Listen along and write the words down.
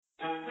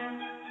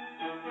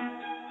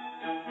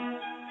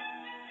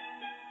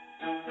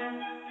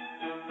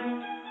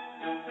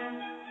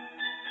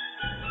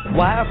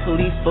Why are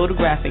police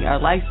photographing our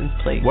license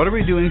plates? What are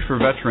we doing for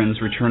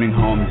veterans returning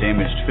home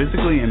damaged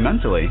physically and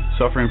mentally,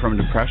 suffering from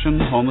depression,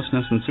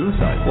 homelessness, and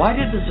suicide? Why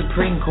did the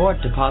Supreme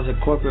Court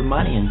deposit corporate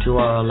money into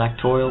our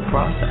electoral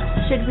process?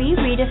 Should we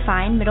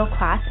redefine middle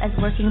class as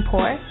working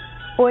poor?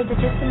 Or is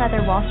it just another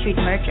Wall Street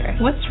merger?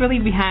 What's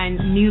really behind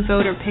new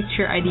voter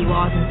picture ID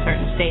laws in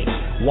certain states?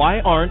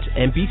 Why aren't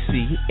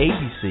NBC,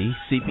 ABC,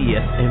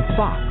 CBS, and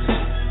Fox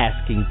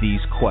asking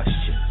these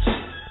questions?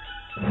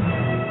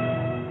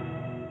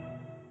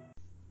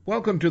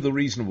 Welcome to the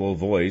Reasonable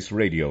Voice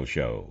radio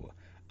show.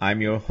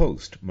 I'm your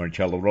host,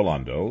 Marcello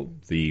Rollando,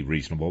 the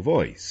Reasonable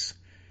Voice.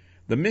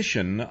 The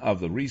mission of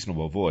the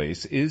Reasonable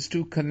Voice is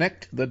to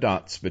connect the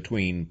dots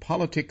between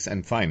politics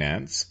and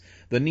finance,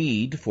 the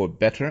need for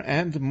better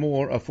and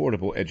more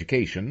affordable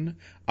education,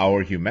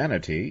 our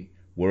humanity,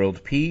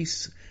 world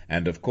peace,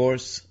 and, of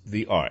course,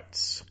 the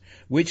arts,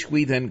 which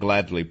we then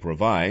gladly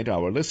provide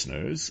our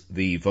listeners,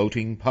 the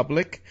voting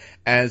public,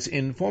 as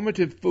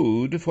informative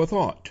food for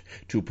thought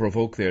to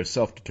provoke their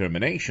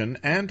self-determination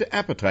and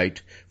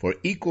appetite for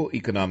equal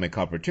economic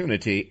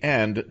opportunity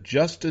and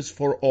justice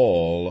for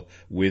all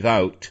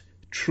without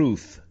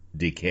truth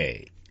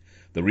decay.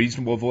 The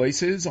Reasonable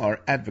Voices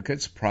are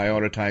advocates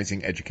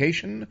prioritizing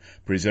education,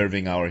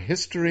 preserving our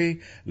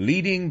history,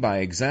 leading by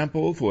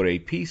example for a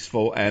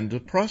peaceful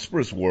and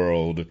prosperous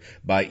world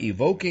by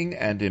evoking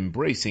and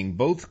embracing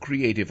both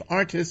creative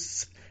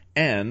artists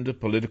and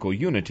political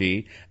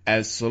unity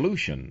as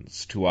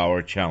solutions to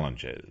our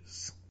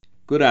challenges.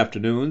 Good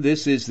afternoon.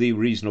 This is the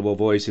Reasonable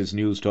Voices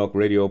News Talk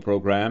radio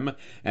program,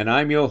 and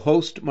I'm your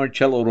host,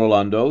 Marcello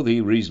Rollando,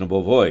 the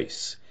Reasonable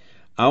Voice.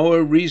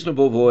 Our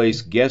Reasonable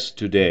Voice guest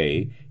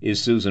today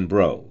is Susan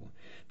Bro.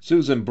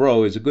 Susan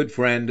Bro is a good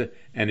friend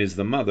and is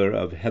the mother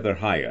of Heather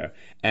Heyer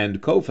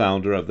and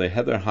co-founder of the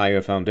Heather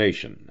Heyer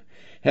Foundation.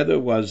 Heather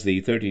was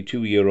the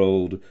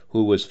 32-year-old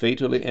who was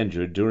fatally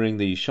injured during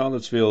the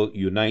Charlottesville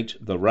Unite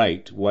the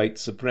Right white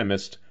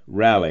supremacist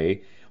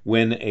rally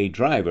when a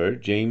driver,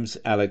 James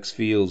Alex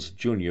Fields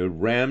Jr.,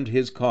 rammed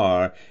his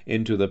car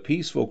into the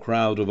peaceful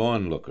crowd of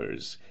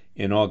onlookers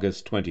in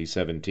August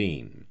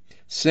 2017.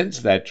 Since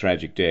that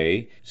tragic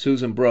day,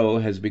 Susan Bro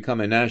has become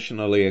a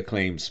nationally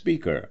acclaimed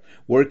speaker,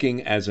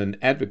 working as an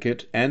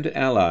advocate and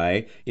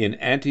ally in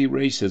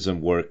anti-racism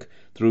work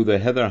through the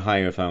Heather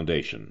Heyer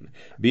Foundation,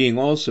 being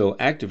also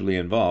actively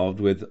involved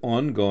with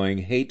ongoing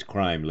hate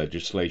crime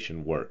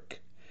legislation work.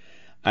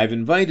 I've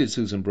invited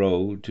Susan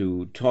Bro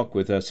to talk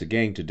with us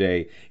again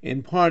today,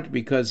 in part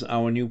because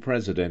our new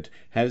president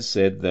has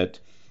said that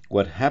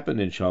what happened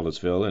in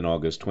Charlottesville in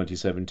August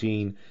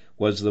 2017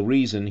 was the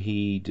reason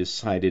he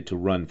decided to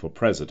run for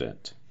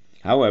president.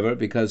 However,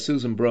 because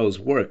Susan Bro's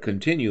work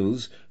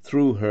continues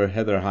through her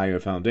Heather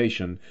Heyer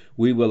Foundation,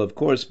 we will of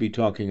course be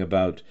talking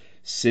about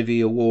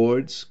Civvy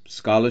Awards,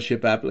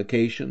 scholarship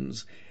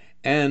applications,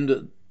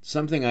 and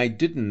something I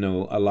didn't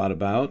know a lot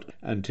about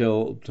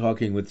until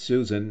talking with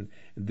Susan,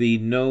 the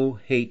No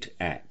Hate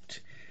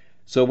Act.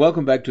 So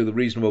welcome back to the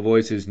Reasonable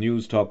Voices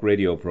News Talk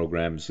radio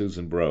program,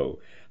 Susan Bro.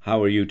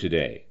 How are you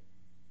today?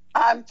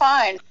 I'm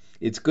fine.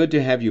 It's good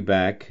to have you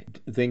back.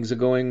 Things are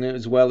going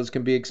as well as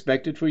can be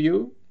expected for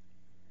you?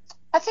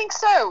 I think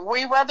so.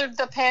 We weathered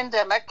the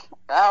pandemic.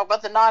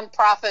 With a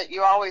nonprofit,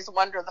 you always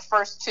wonder the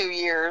first 2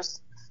 years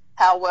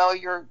how well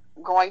you're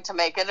going to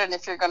make it and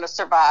if you're going to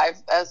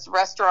survive. As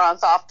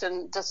restaurants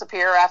often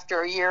disappear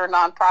after a year,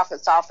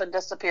 nonprofits often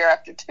disappear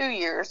after 2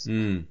 years.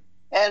 And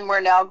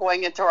we're now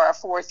going into our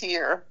fourth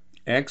year.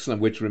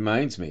 Excellent, which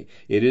reminds me,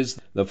 it is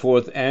the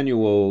fourth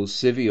annual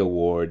Civvy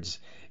Awards,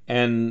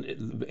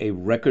 and a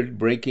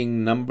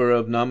record-breaking number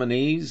of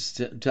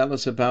nominees. Tell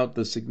us about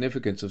the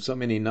significance of so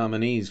many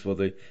nominees for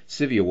the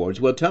Civvy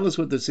Awards. Well, tell us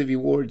what the Civvy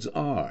Awards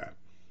are.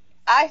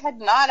 I had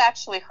not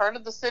actually heard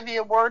of the Civvy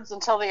Awards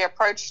until they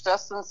approached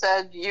us and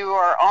said, you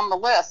are on the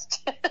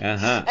list.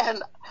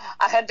 And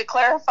I had to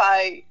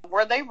clarify,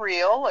 were they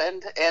real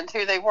and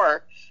who they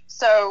were.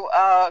 So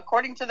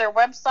according to their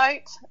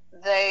website,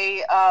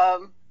 they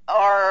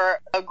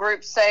are a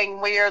group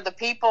saying we are the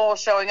people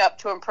showing up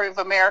to improve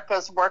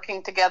America's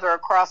working together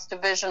across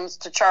divisions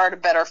to chart a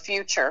better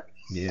future.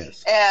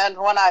 Yes. And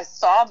when I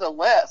saw the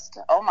list,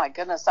 oh my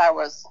goodness, I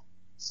was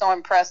so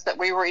impressed that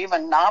we were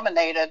even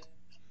nominated.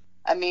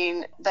 I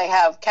mean, they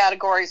have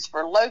categories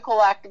for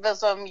local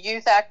activism,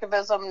 youth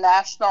activism,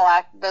 national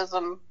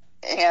activism,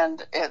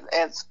 and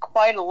it's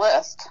quite a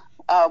list.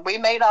 We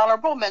made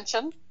honorable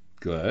mention.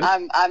 Good.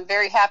 I'm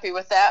very happy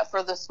with that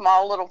for the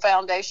small little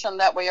foundation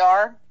that we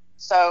are.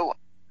 So,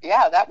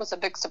 yeah, that was a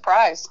big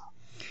surprise.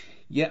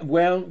 Yeah,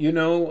 well, you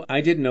know, I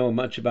didn't know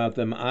much about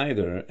them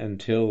either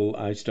until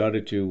I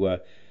started to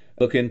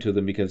look into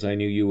them because I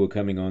knew you were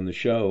coming on the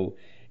show.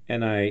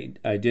 And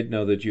I did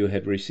know that you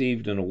had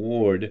received an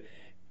award.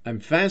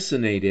 I'm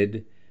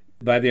fascinated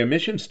by their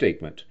mission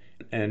statement.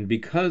 And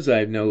because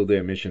I know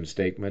their mission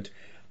statement,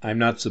 I'm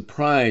not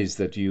surprised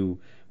that you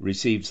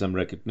received some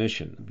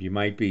recognition. You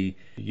might be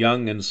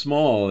young and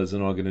small as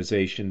an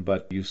organization,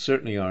 but you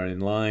certainly are in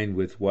line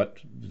with what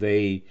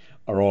they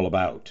are all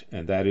about,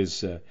 and that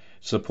is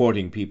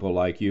supporting people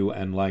like you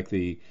and like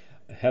the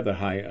Heather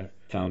Heyer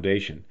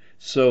foundation.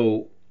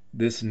 So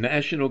this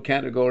national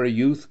category,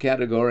 youth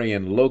category,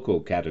 and local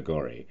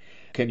category.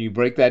 Can you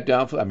break that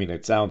down? I mean,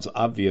 it sounds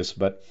obvious,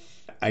 but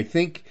I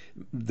think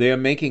they're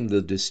making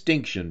the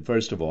distinction,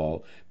 first of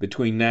all,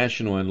 between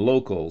national and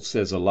local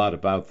says a lot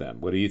about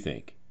them. What do you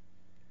think?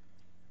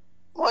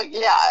 Well,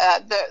 yeah,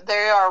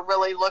 they are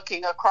really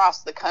looking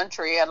across the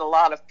country at a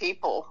lot of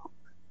people.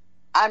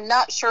 I'm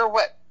not sure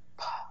what,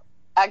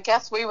 I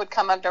guess we would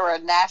come under a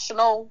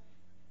national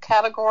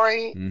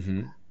category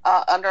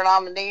under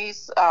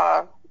nominees.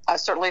 I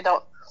certainly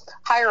don't.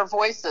 Higher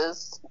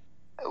Voices,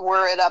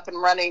 were it up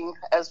and running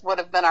as would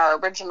have been our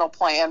original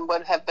plan,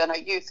 would have been a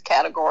youth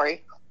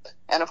category.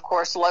 And of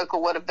course,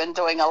 local would have been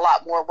doing a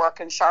lot more work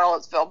in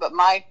Charlottesville. But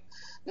my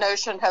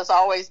notion has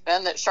always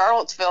been that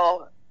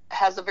Charlottesville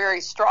has a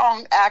very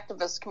strong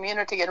activist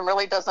community and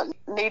really doesn't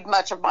need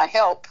much of my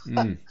help.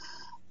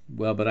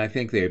 Well, but I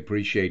think they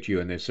appreciate you,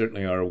 and they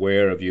certainly are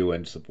aware of you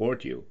and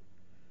support you.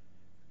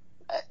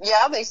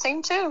 Yeah, they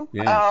seem to.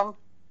 Yeah.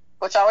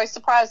 Which always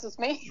surprises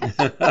me.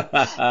 Because,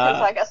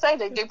 like I say,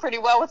 they do pretty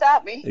well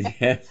without me.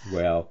 Yes,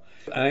 well,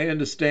 I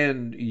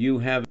understand you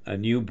have a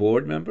new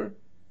board member?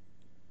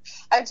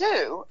 I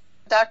do.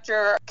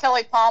 Dr.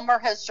 Kelly Palmer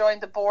has joined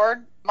the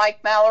board.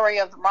 Mike Mallory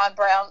of the Ron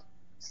Brown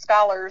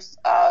Scholars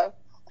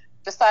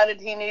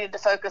decided he needed to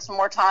focus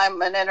more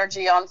time and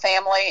energy on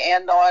family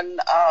and on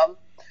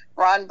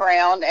Ron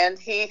Brown, and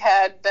he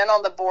had been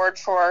on the board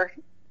for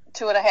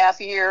 2.5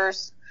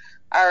 years.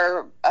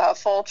 Our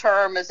full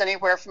term is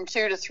anywhere from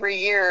 2 to 3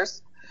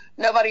 years.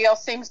 Nobody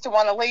else seems to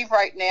want to leave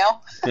right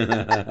now.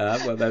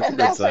 Well, that's and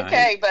that's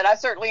okay, but I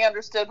certainly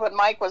understood when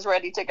Mike was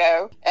ready to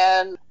go.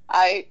 And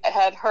I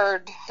had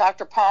heard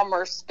Dr.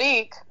 Palmer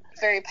speak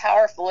very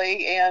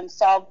powerfully and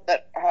saw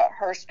that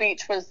her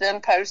speech was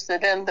then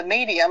posted in the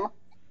Medium,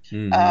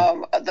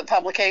 the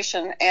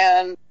publication.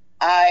 And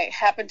I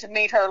happened to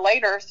meet her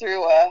later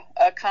through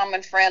a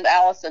common friend,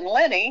 Allison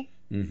Linney,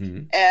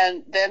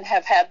 and then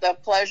have had the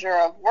pleasure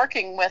of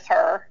working with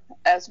her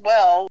as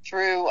well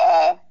through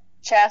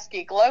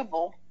Chasky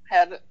Global,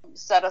 had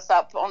set us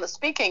up on the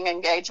speaking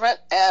engagement,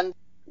 and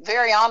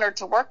very honored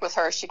to work with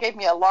her. She gave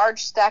me a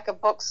large stack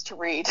of books to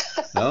read.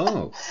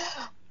 Oh.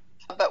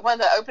 But when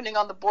the opening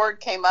on the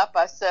board came up,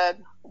 I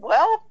said,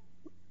 well,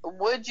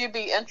 would you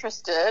be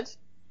interested?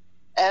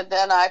 And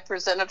then I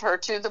presented her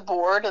to the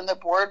board, and the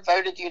board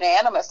voted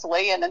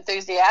unanimously and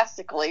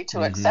enthusiastically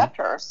to accept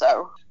her.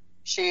 So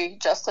she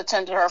just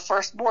attended her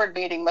first board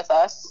meeting with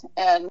us,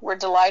 and we're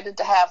delighted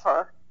to have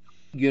her.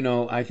 You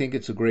know, I think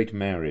it's a great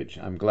marriage.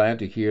 I'm glad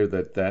to hear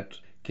that that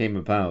came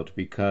about,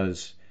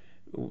 because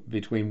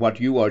between what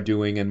you are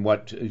doing and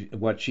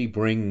what she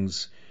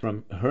brings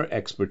from her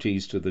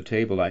expertise to the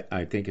table,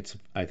 I think it's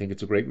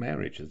a great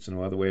marriage. It's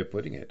no other way of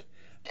putting it.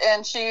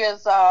 And she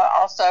is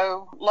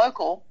also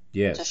local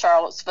to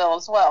Charlottesville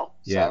as well.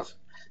 Yes.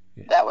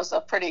 So that was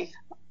a pretty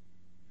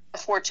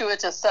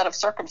fortuitous set of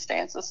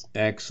circumstances.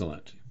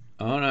 Excellent.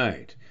 All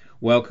right.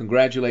 Well,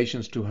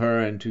 congratulations to her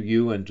and to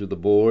you and to the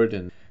board,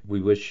 and we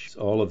wish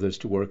all of this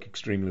to work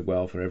extremely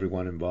well for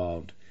everyone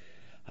involved.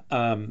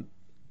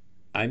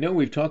 I know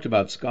we've talked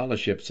about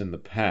scholarships in the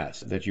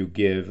past that you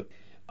give.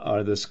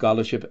 Are the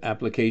scholarship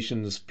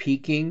applications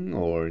peaking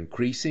or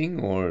increasing,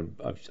 or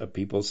are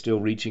people still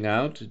reaching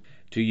out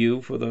to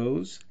you for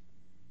those?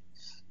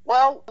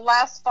 Well,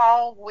 last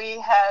fall we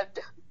had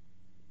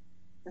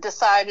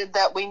decided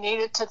that we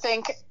needed to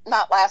think,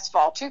 not last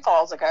fall, 2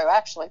 falls ago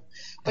actually,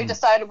 we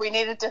decided we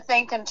needed to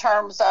think in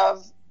terms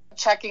of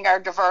checking our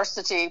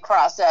diversity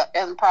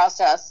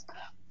process.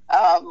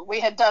 We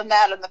had done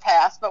that in the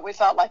past, but we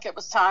felt like it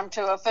was time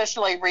to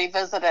officially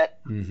revisit it.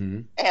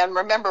 And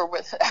remember,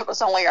 it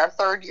was only our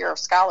 3rd year of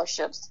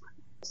scholarships.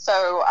 So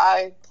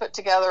I put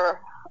together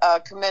a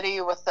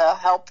committee with the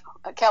help.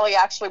 Kelly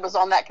actually was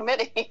on that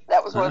committee.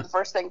 That was one of the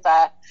first things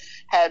I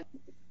had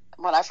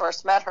when I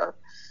first met her.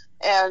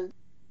 And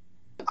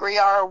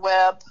Griara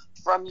Webb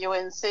from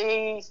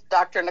UNC,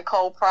 Dr.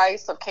 Nicole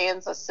Price of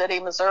Kansas City,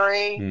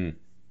 Missouri.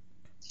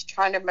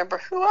 Trying to remember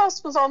who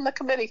else was on the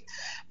committee,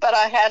 but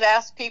I had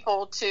asked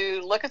people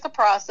to look at the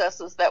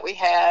processes that we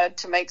had,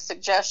 to make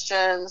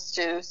suggestions,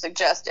 to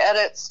suggest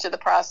edits to the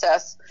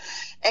process.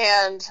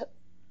 And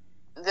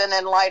then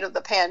in light of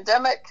the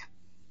pandemic,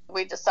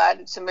 we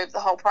decided to move the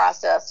whole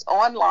process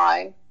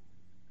online.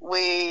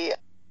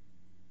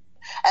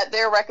 At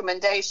their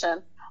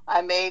recommendation,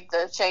 I made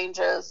the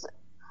changes.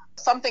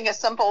 Something as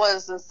simple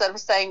as, instead of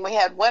saying we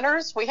had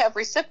winners, we have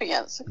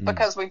recipients,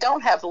 because we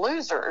don't have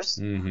losers.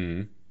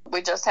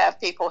 We just have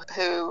people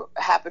who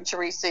happen to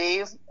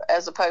receive,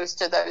 as opposed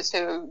to those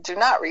who do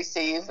not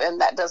receive,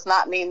 and that does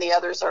not mean the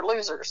others are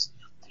losers.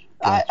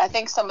 I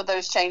think some of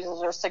those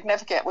changes are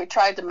significant. We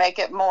tried to make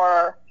it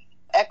more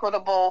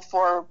equitable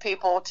for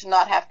people to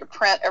not have to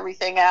print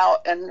everything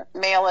out and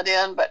mail it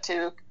in, but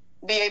to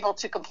be able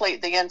to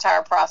complete the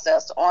entire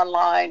process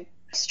online.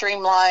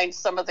 Streamlined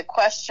some of the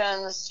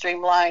questions,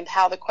 streamlined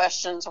how the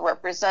questions were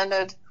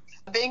presented.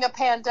 Being a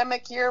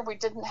pandemic year, we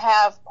didn't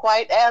have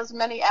quite as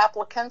many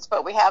applicants,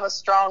 but we have a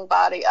strong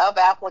body of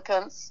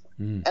applicants.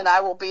 And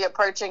I will be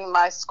approaching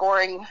my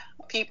scoring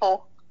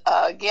people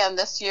again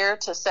this year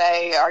to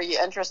say, are you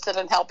interested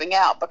in helping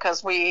out?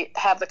 Because we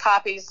have the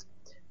copies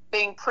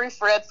being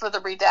proofread for the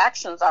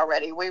redactions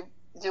already. We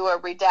do a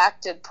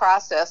redacted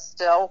process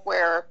still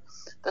where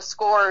the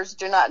scorers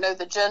do not know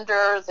the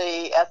gender,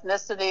 the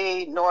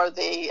ethnicity, nor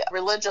the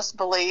religious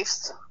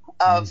beliefs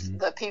of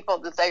the people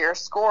that they are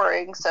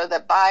scoring, so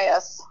that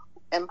bias,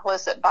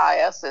 implicit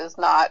bias, is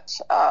not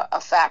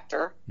a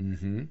factor.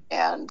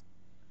 And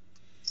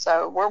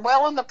so we're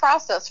well in the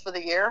process for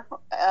the year.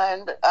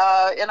 And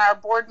in our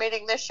board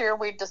meeting this year,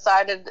 we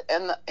decided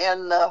in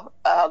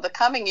the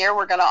coming year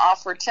we're going to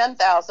offer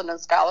 $10,000 in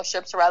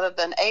scholarships rather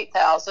than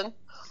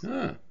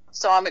 $8,000.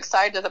 So I'm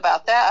excited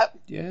about that.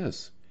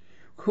 Yes.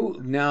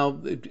 Now,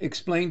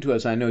 explain to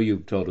us, I know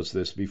you've told us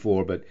this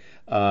before, but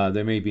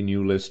there may be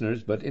new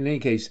listeners, but in any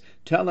case,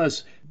 tell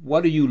us,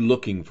 what are you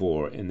looking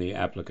for in the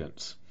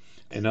applicants?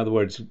 In other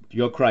words,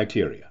 your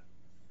criteria.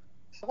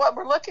 What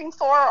we're looking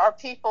for are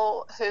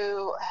people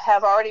who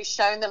have already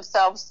shown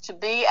themselves to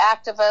be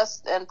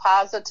activists and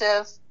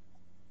positive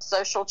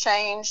social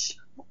change,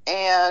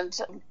 and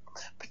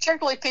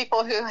particularly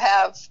people who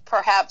have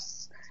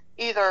perhaps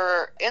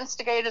either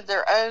instigated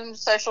their own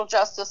social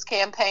justice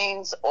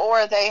campaigns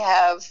or they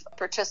have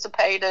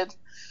participated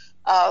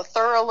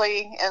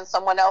thoroughly in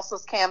someone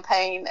else's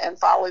campaign and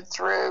followed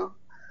through.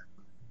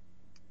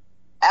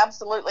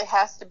 Absolutely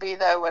has to be,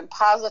 though, and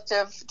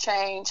positive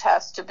change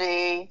has to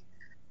be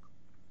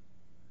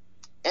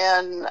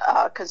in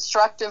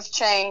constructive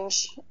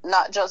change,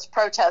 not just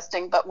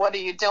protesting, but what are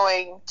you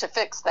doing to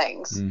fix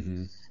things?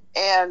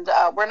 And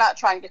we're not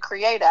trying to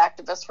create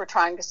activists, we're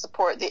trying to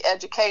support the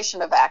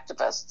education of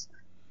activists.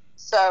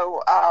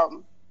 So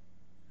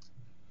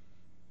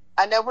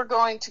I know we're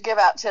going to give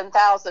out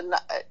 10,000.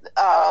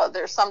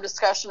 There's some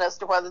discussion as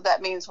to whether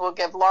that means we'll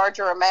give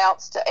larger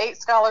amounts to 8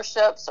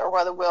 scholarships or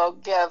whether we'll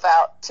give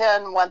out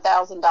 10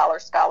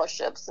 $1,000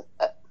 scholarships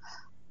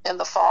in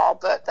the fall,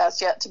 but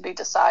that's yet to be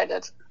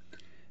decided.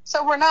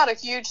 So we're not a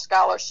huge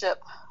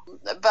scholarship,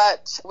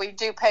 but we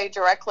do pay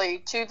directly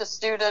to the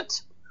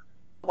student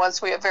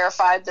once we have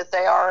verified that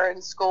they are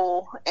in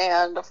school.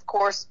 And of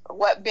course,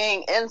 what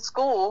being in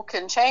school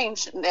can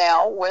change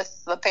now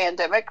with the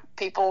pandemic.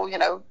 People,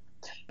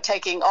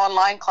 taking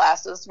online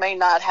classes may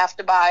not have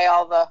to buy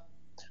all the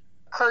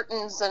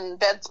curtains and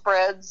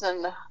bedspreads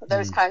and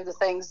those kinds of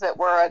things that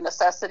were a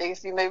necessity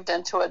if you moved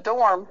into a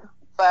dorm,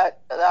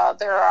 but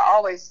there are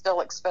always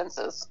still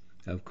expenses.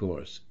 Of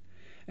course.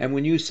 And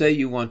when you say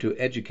you want to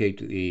educate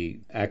the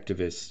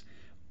activists,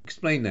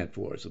 explain that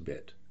for us a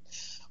bit.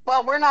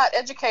 Well, we're not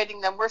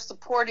educating them. We're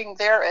supporting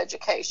their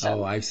education.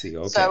 Oh, I see.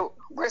 Okay. So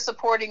we're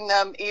supporting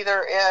them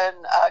either in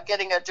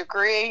getting a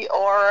degree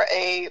or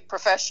a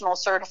professional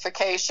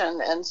certification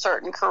in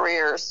certain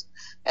careers,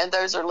 and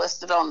those are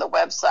listed on the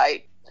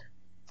website.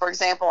 For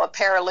example, a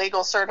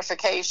paralegal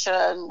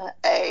certification,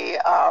 a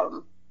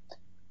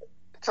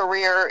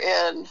career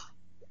in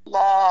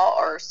law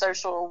or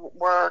social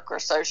work or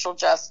social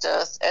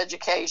justice,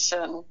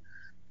 education.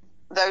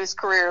 Those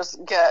careers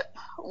get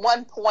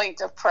 1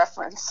 point of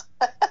preference.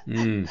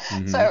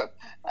 So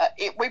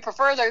we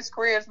prefer those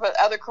careers, but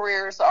other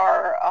careers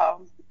are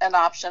an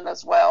option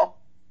as well.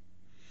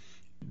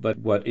 But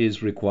what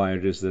is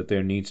required is that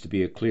there needs to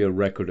be a clear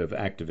record of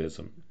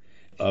activism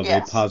of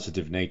Yes. a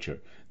positive nature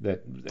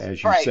that,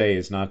 as you Right. say,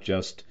 is not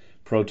just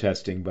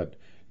protesting,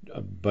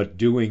 but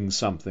doing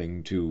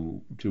something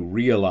to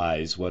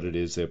realize what it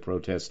is they're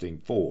protesting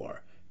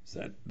for. Is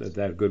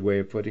that a good way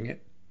of putting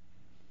it?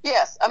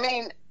 Yes, I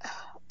mean,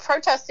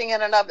 protesting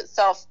in and of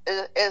itself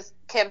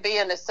can be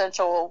an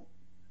essential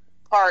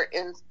part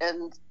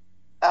in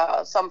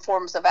some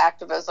forms of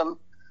activism.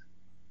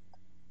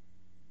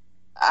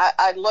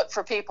 I look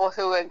for people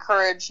who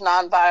encourage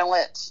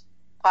nonviolent,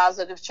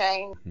 positive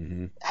change.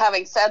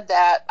 Having said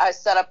that, I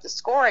set up the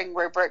scoring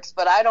rubrics,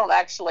 but I don't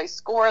actually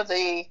score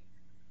the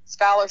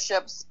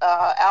scholarships.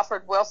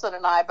 Alfred Wilson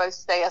and I both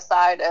stay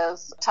aside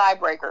as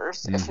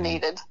tiebreakers if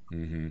needed.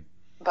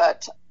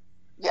 But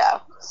yeah,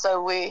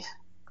 so we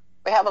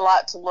have a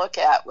lot to look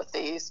at with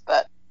these,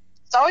 but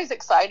it's always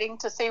exciting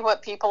to see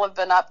what people have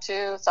been up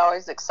to. It's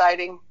always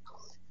exciting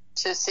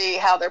to see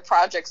how their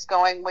project's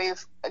going.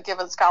 We've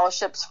given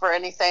scholarships for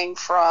anything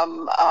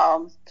from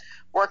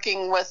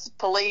working with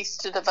police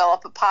to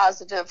develop a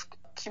positive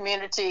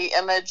community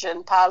image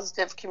and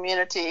positive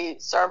community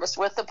service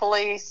with the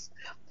police,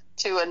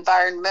 to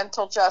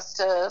environmental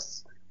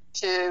justice,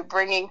 to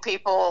bringing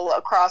people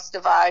across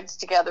divides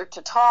together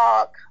to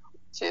talk,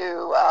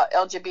 to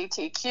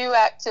LGBTQ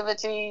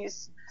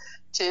activities,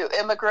 to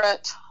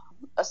immigrant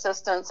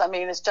assistance. I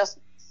mean, it's just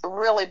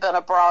really been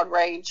a broad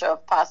range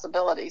of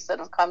possibilities that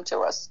have come to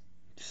us.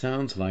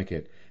 Sounds like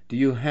it. Do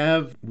you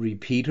have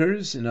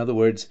repeaters? In other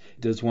words,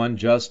 does one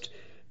just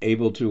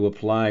able to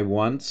apply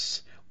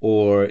once,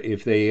 or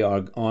if they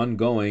are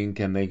ongoing,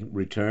 can they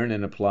return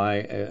and apply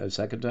a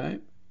second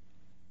time?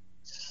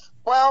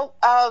 Well,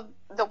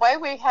 the way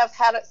we have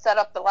had it set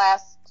up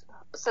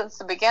since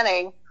the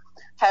beginning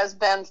has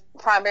been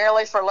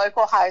primarily for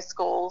local high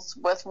schools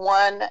with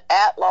one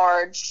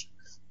at-large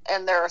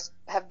and there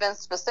have been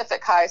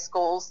specific high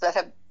schools that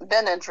have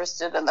been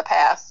interested in the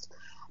past,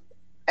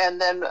 and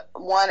then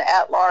one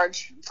at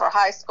large for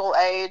high school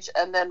age,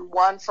 and then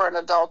one for an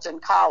adult in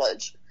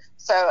college.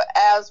 So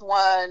as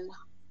one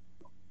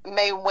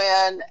may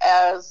win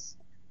as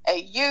a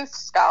youth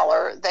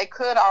scholar, they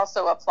could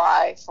also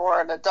apply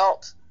for an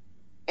adult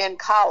in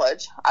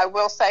college. I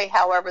will say,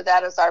 however,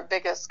 that is our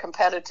biggest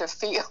competitive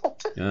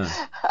field.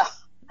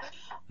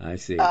 I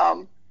see.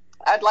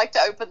 I'd like to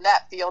open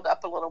that field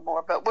up a little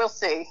more, but we'll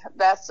see.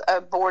 That's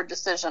a board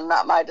decision,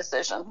 not my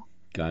decision.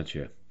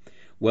 Gotcha.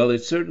 Well,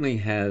 it certainly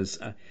has.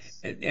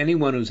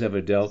 Anyone who's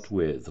ever dealt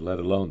with, let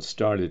alone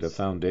started a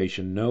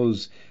foundation,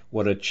 knows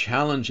what a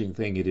challenging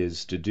thing it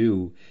is to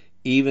do,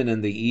 even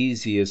in the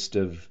easiest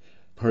of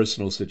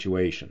personal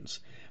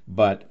situations.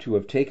 But to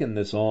have taken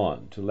this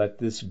on, to let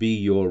this be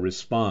your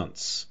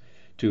response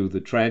to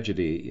the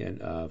tragedy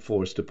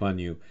forced upon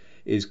you,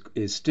 is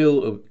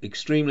still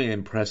extremely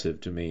impressive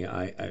to me.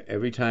 I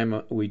every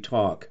time we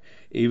talk,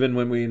 even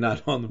when we're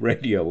not on the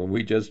radio, when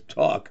we just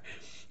talk,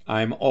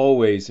 I'm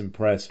always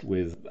impressed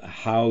with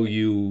how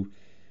you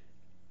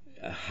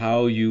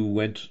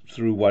went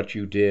through what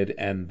you did,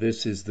 and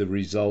this is the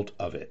result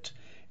of it.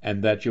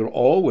 And that you're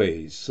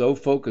always so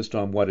focused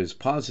on what is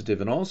positive.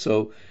 And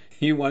also,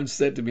 you once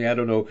said to me, I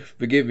don't know,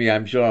 forgive me,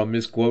 I'm sure I'll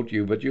misquote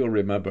you, but you'll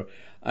remember,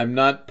 I'm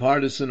not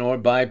partisan or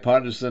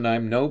bipartisan,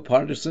 I'm no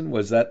partisan.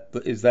 Is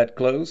that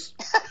close?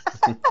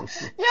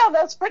 Yeah,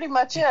 that's pretty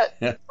much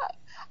it.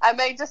 I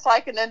may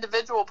dislike an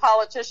individual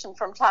politician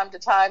from time to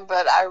time,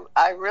 but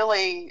I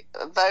really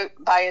vote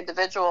by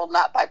individual,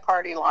 not by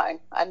party line.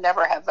 I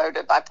never have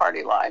voted by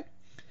party line.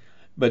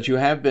 But you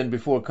have been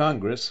before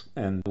Congress,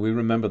 and we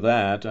remember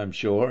that, I'm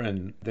sure,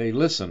 and they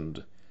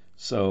listened.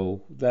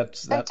 So they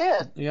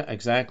did. Yeah,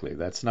 exactly.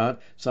 That's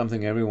not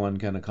something everyone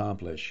can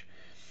accomplish.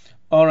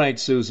 All right,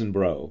 Susan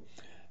Bro,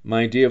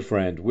 my dear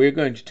friend, we're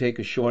going to take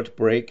a short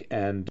break,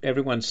 and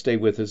everyone stay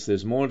with us.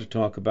 There's more to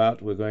talk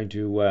about. We're going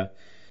to,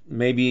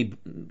 maybe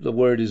the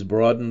word is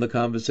broaden the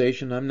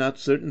conversation. I'm not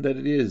certain that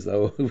it is,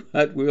 though,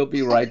 but we'll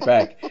be right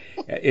back.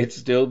 It's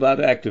still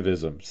about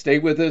activism. Stay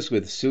with us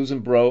with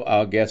Susan Bro,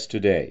 our guest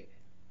today.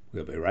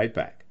 We'll be right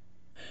back.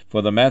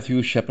 For the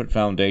Matthew Shepard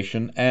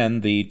Foundation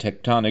and the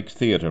Tectonic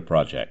Theater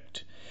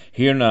Project,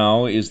 here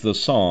now is the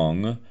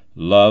song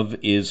Love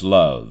is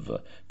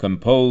Love,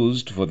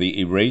 composed for the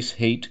Erase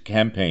Hate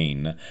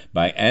campaign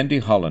by Andy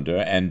Hollander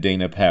and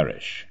Dana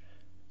Parrish.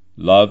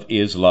 Love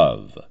is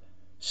Love,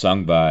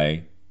 sung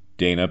by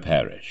Dana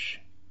Parrish.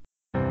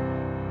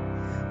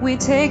 We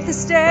take the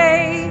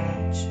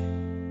stage,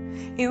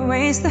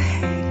 erase the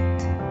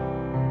hate,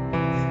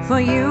 for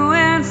you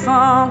and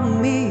for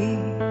me.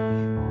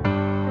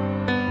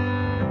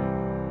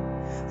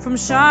 From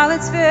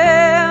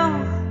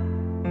Charlottesville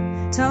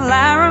to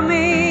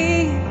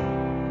Laramie,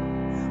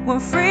 where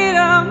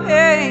freedom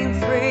ain't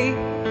free.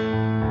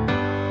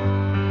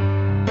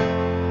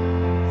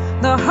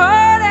 The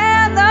hurt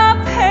and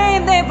the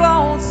pain, they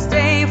both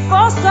stay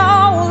for so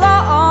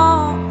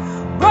long.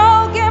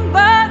 Broken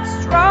but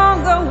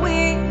stronger,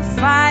 we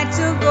fight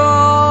to go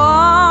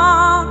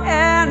on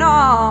and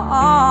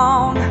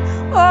on.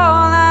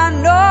 All I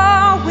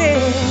know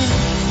is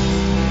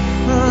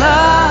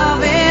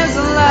love is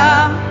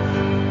love.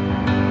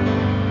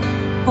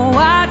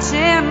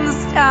 Watching the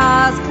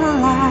stars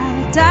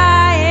collide,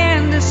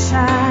 dying to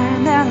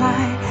shine their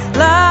light.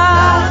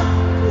 Love,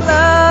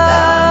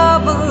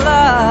 love,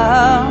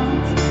 love.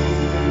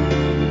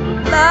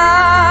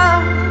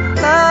 Love,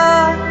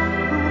 love,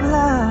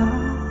 love.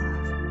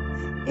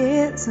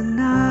 It's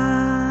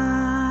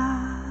enough.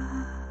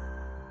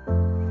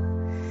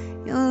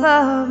 Your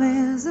love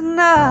is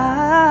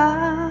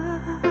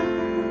enough.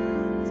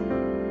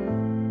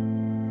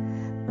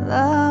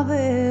 Love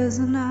is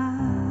enough.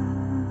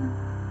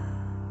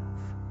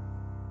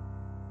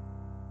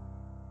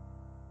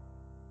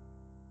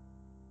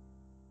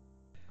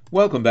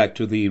 Welcome back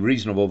to the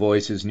Reasonable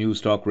Voices News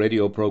Talk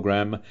radio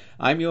program.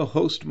 I'm your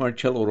host,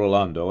 Marcello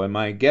Rollando, and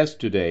my guest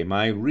today,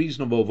 my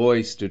reasonable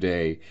voice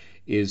today,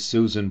 is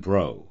Susan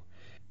Bro.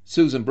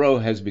 Susan Bro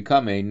has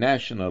become a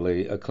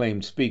nationally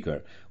acclaimed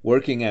speaker,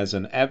 working as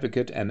an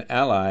advocate and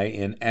ally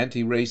in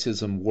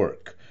anti-racism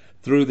work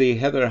through the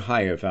Heather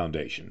Heyer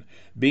Foundation,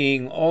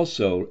 being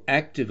also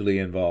actively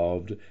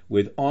involved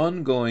with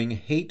ongoing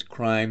hate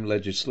crime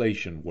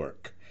legislation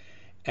work.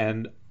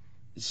 And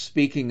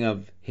speaking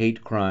of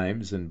hate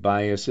crimes and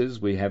biases,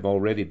 we have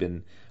already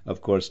been,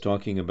 of course,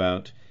 talking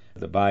about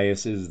the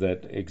biases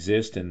that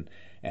exist and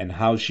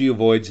how she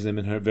avoids them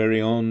in her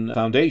very own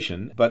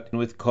foundation. But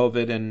with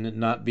COVID and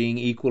not being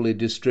equally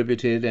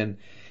distributed, and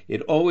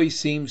it always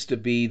seems to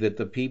be that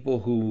the people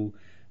who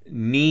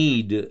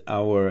need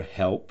our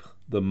help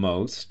the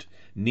most,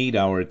 need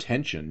our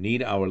attention,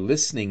 need our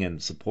listening and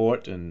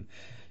support and,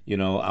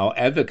 our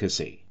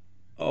advocacy,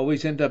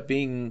 always end up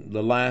being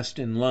the last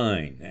in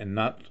line and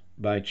not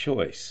by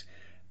choice.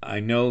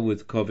 I know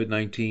with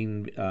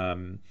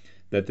COVID-19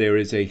 that there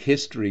is a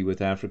history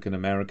with African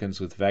Americans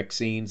with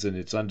vaccines, and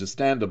it's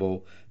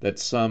understandable that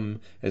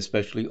some,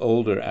 especially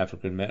older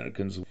African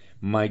Americans,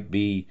 might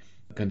be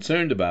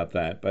concerned about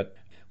that, but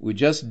we're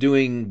just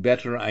doing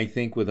better, I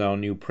think, with our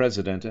new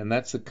president, and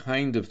that's the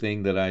kind of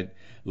thing that I'd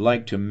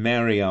like to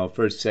marry our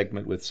first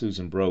segment with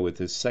Susan Bro with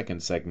this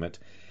second segment,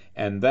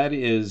 and that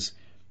is,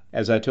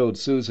 as I told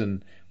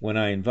Susan when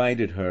I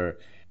invited her,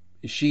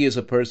 she is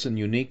a person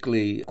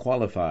uniquely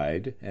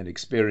qualified and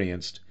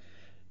experienced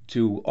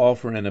to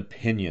offer an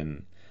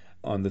opinion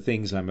on the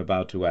things I'm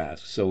about to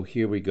ask. So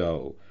here we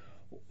go.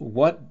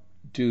 What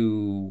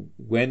do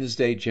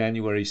Wednesday,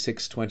 January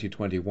 6,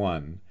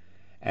 2021,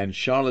 and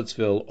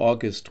Charlottesville,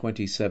 August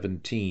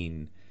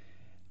 2017,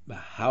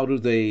 how do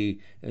they,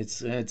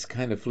 it's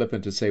kind of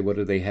flippant to say what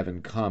do they have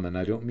in common.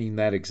 I don't mean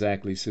that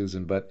exactly,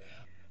 Susan, but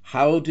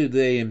how do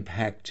they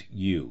impact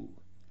you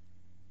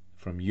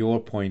from your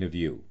point of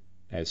view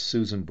as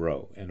Susan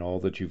Bro and all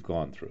that you've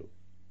gone through?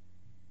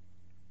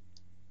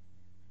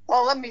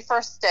 Well, let me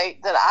first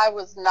state that I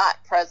was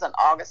not present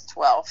August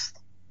 12th.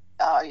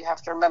 You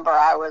have to remember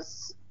I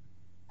was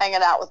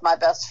hanging out with my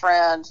best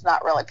friend,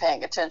 not really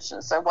paying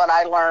attention. So what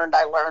I learned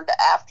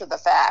after the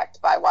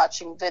fact by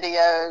watching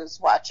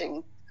videos,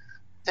 watching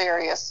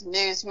various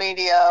news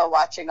media,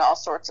 watching all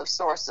sorts of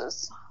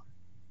sources.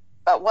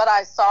 But what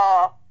I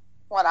saw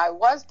when I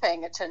was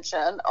paying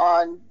attention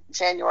on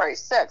January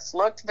 6th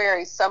looked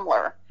very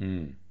similar.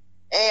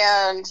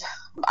 And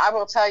I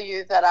will tell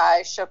you that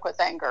I shook with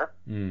anger.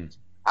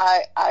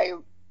 My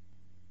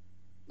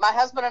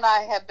husband and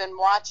I have been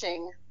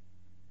watching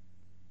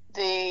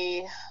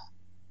the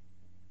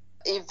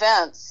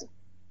events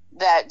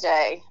that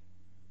day,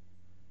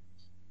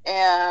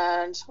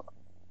 and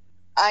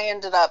I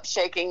ended up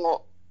shaking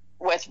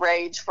with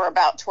rage for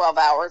about 12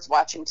 hours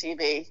watching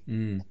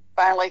TV.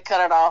 Finally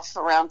cut it off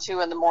around 2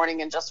 a.m.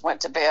 and just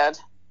went to bed.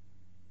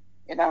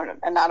 You know,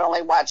 and not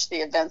only watched the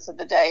events of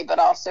the day, but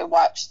also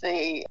watched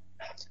the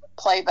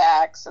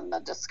playbacks and the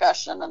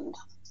discussion, and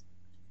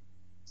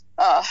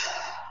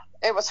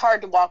it was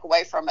hard to walk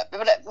away from it.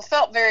 But it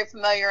felt very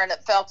familiar, and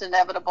it felt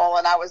inevitable,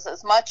 and I was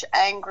as much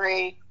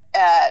angry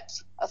at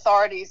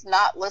authorities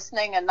not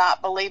listening and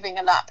not believing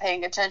and not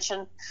paying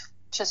attention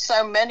to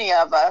so many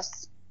of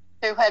us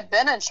who had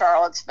been in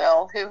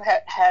Charlottesville, who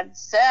had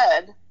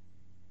said,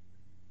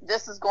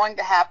 this is going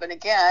to happen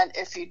again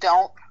if you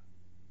don't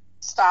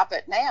stop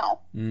it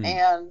now.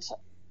 And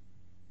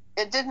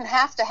it didn't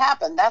have to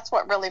happen. That's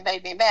what really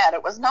made me mad.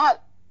 It was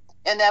not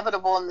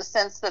inevitable in the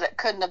sense that it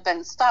couldn't have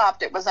been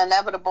stopped. It was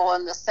inevitable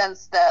in the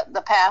sense that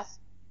the path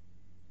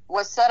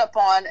was set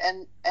upon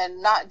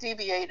and not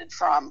deviated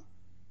from.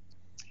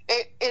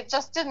 It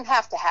just didn't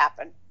have to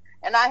happen.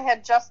 And I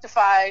had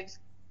justified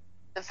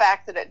the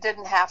fact that it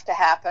didn't have to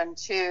happen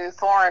to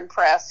foreign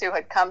press who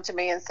had come to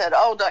me and said,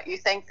 oh, don't you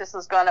think this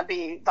is going to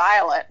be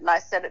violent? And I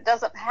said, it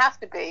doesn't have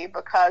to be,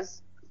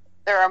 because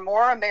there are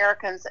more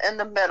Americans in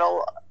the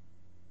middle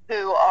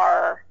who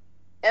are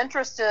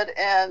interested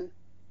in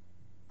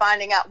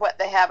finding out what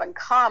they have in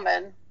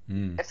common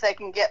if they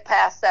can get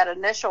past that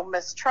initial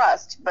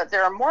mistrust. But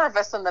there are more of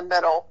us in the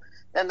middle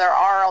than there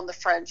are on the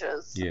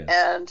fringes. Yes.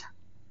 And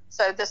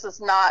so this is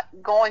not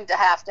going to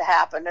have to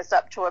happen. It's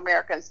up to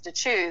Americans to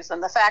choose.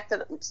 And the fact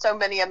that so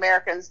many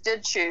Americans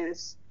did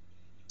choose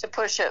to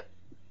push it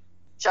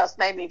just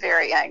made me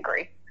very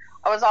angry.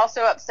 I was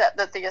also upset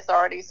that the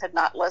authorities had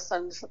not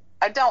listened.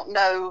 I don't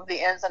know the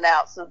ins and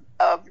outs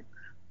of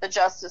the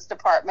Justice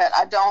Department.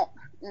 I don't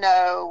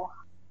know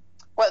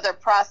what their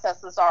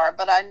processes are,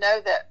 but I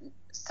know that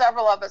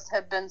several of us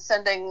have been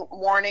sending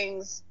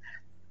warnings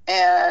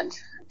and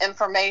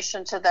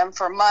information to them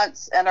for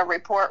months, and a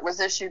report was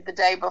issued the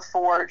day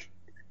before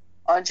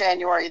on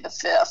January the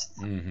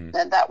 5th,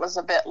 and that was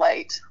a bit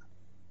late.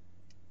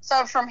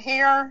 So from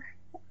here,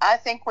 I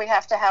think we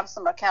have to have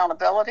some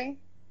accountability.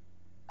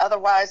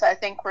 Otherwise, I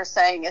think we're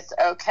saying it's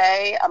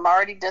okay. I'm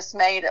already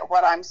dismayed at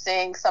what I'm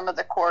seeing some of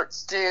the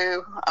courts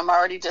do. I'm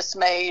already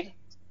dismayed.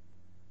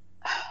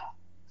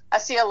 I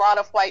see a lot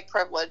of white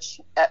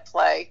privilege at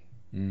play.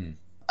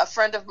 A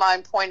friend of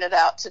mine pointed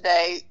out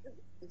today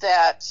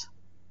that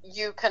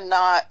you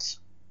cannot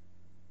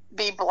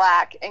be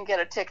black and get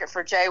a ticket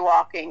for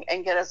jaywalking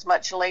and get as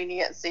much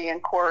leniency in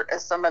court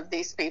as some of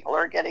these people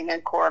are getting in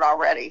court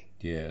already.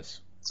 Yes.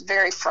 It's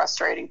very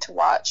frustrating to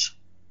watch.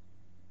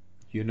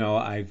 You know,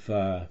 I've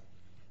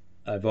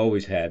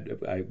always had,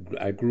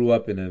 I grew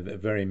up in a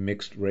very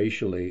mixed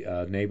racially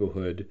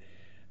neighborhood.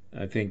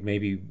 I think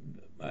maybe,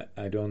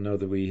 I don't know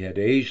that we had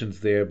Asians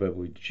there, but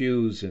we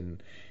Jews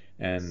and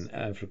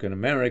African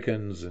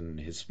Americans and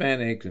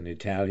Hispanics and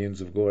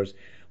Italians, of course.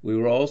 We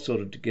were all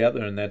sort of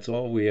together, and that's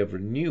all we ever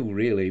knew,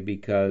 really,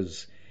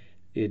 because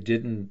it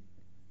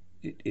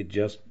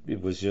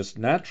was just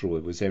natural.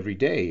 It was every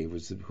day. It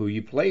was who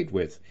you played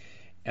with.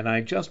 And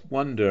I just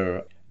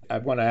wonder, I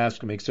want to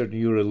ask, make certain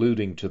you're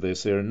alluding to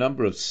this, there are a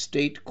number of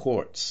state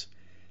courts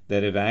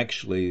that have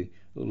actually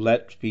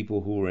let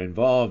people who were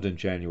involved in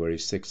January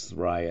 6th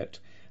riot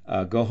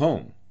go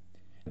home.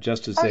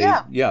 Just as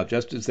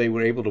just as they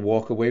were able to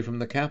walk away from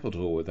the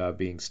Capitol without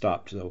being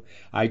stopped. So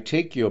I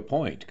take your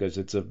point, because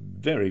it's a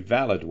very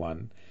valid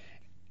one,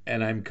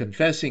 and I'm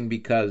confessing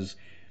because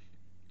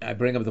I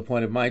bring up the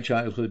point of my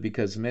childhood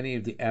because many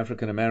of the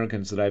African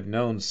Americans that I've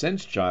known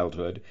since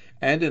childhood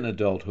and in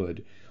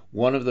adulthood,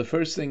 one of the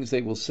first things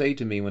they will say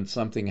to me when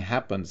something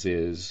happens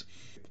is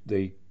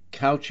they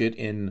couch it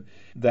in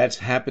that's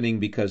happening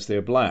because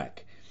they're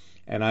black.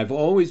 And I've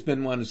always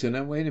been one to say,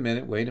 no, wait a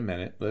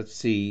minute,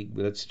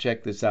 let's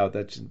check this out.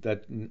 That's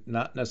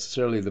not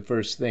necessarily the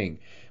first thing.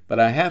 But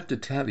I have to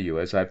tell you,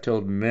 as I've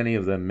told many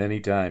of them many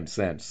times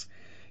since,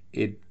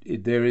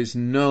 there is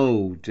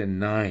no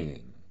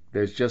denying.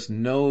 There's just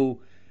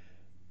no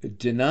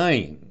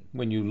denying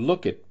when you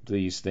look at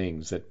these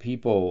things that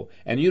people,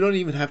 and you don't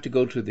even have to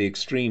go to the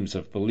extremes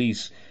of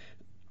police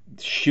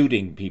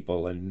shooting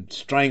people and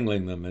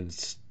strangling them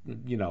and,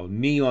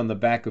 knee on the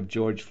back of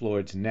George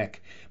Floyd's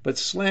neck, but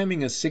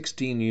slamming a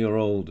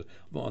 16-year-old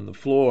on the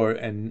floor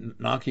and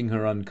knocking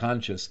her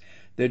unconscious.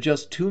 There are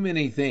just too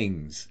many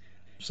things.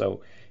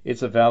 So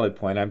it's a valid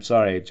point. I'm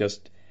sorry, it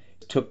just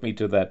took me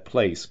to that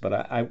place. But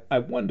I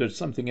wondered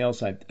something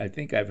else I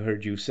think I've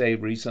heard you say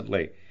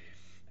recently,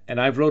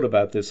 and I've wrote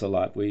about this a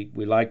lot. We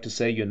like to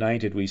say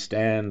united we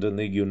stand in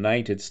the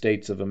United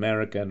States of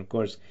America, and of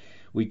course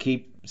we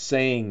keep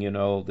saying,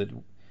 that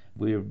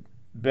we're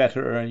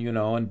better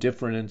and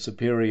different and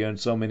superior in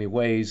so many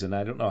ways, and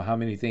I don't know how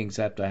many things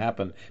have to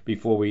happen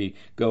before we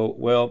go,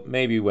 well,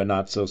 maybe we're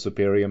not so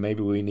superior,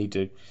 maybe we need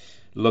to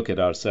look at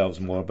ourselves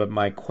more. But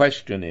my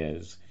question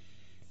is,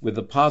 with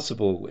the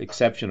possible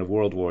exception of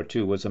World War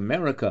II, was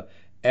America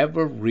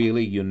ever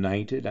really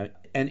united?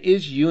 And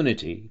is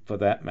unity, for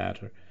that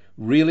matter,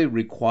 really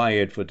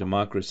required for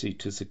democracy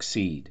to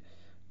succeed,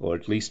 or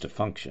at least to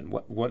function?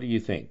 What do you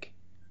think?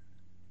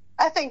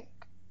 I think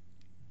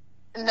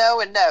no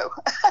and no.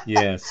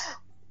 Yes.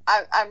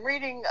 I'm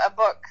reading a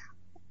book.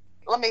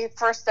 Let me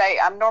first say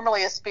I'm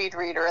normally a speed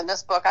reader, and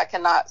this book I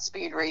cannot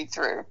speed read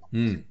through.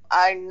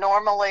 I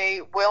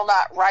normally will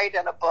not write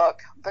in a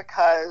book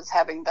because,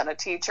 having been a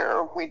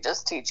teacher, we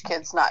just teach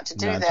kids not to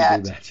do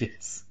that.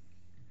 Yes.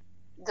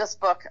 This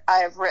book I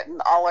have written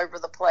all over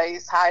the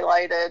place,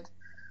 highlighted,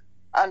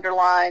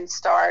 underlined,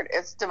 starred.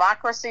 It's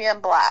Democracy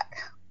in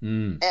Black,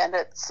 and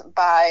it's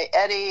by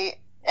Eddie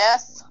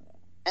S.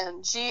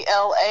 and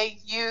Glaude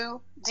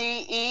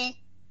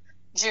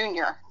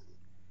Jr.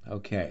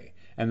 Okay.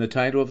 And the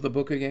title of the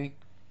book again?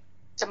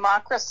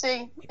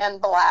 Democracy in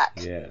Black.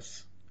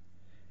 Yes.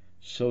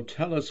 So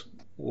tell us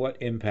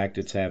what impact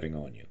it's having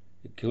on you.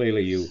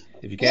 Clearly,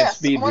 if you can't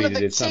speed read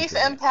it, it's something.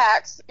 One of the chief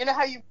impacts,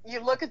 how you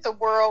look at the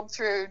world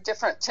through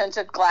different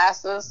tinted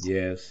glasses.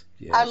 Yes.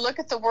 I look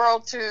at the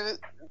world through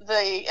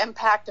the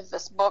impact of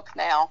this book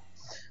now.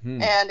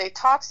 And it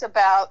talks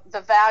about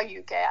the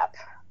value gap.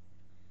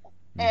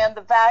 And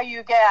the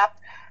value gap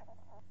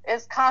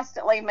is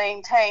constantly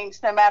maintained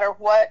no matter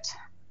what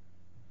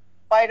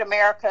white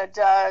America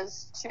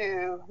does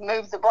to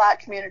move the black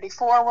community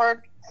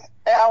forward.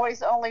 They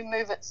always only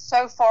move it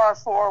so far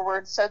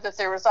forward so that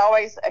there is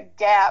always a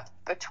gap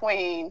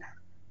between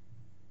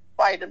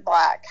white and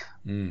black.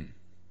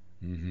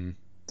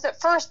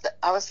 At first,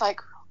 I was like,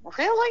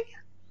 really?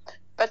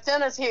 But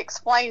then as he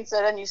explains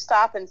it and you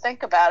stop and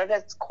think about it,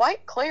 it's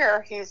quite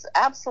clear he's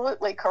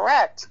absolutely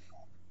correct.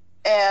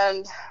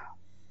 And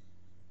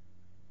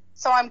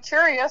so I'm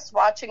curious,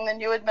 watching the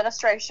new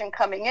administration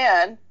coming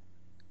in,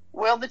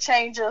 will the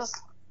changes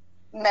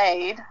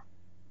made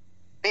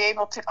be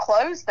able to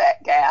close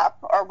that gap,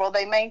 or will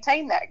they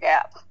maintain that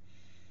gap?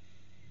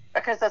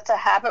 Because it's a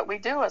habit we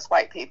do as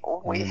white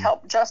people. We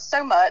help just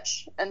so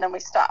much, and then we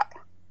stop.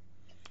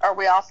 Or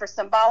we offer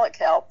symbolic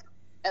help,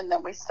 and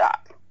then we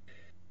stop.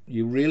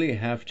 You really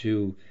have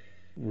to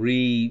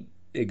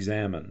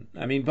re-examine.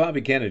 I mean,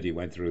 Bobby Kennedy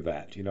went through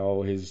that.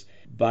 His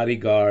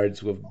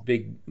bodyguards were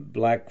big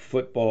black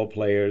football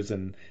players,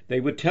 and they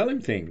would tell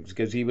him things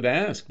because he would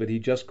ask, but he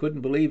just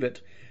couldn't believe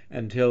it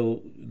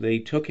until they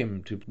took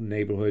him to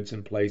neighborhoods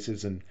and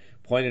places and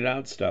pointed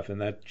out stuff,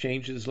 and that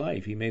changed his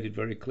life. He made it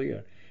very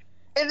clear.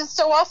 It is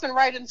so often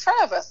right in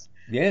front of us.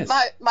 Yes.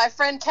 My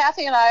friend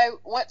Kathy and I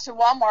went to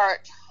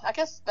Walmart, I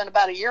guess it's been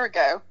about a year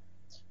ago,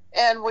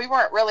 and we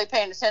weren't really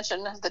paying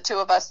attention, the two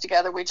of us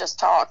together, we just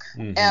talk.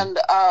 And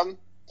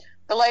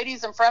the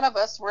ladies in front of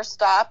us were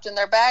stopped and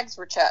their bags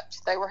were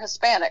checked. They were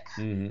Hispanic.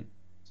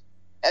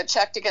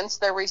 Checked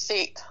against their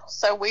receipt.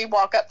 So we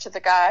walk up to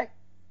the guy,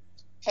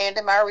 hand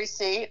him our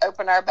receipt,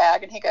 open our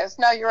bag, and he goes,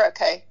 "No, you're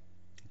okay."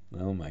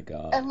 Oh my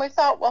God. And we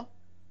thought, well,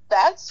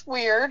 that's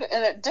weird.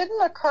 And it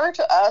didn't occur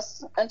to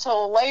us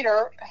until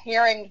later,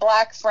 hearing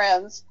black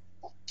friends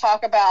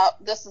talk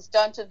about this is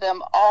done to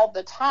them all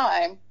the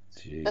time,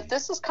 that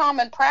this is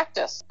common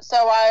practice. So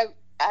I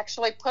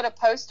actually put a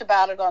post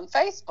about it on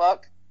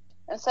Facebook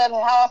and said,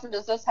 how often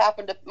does this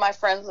happen to my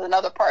friends in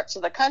other parts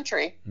of the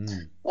country?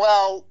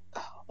 Well,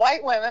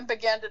 white women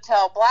began to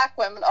tell black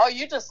women, oh,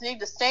 you just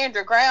need to stand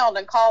your ground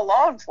and call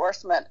law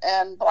enforcement.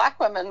 And black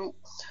women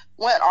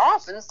went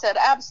off and said,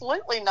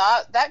 absolutely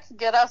not. That could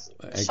get us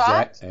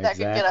shot. That could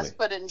get us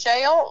put in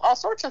jail, all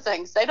sorts of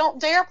things. They don't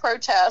dare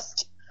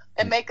protest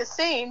and make a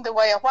scene the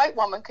way a white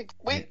woman could.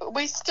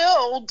 We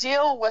still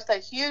deal with a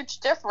huge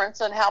difference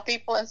in how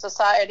people in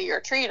society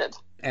are treated.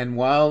 And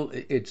while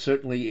it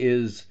certainly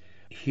is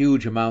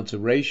huge amounts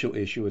of racial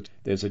issue.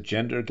 There's a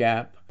gender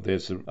gap,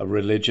 there's a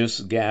religious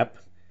gap,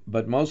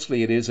 but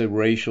mostly it is a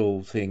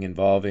racial thing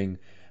involving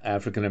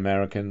African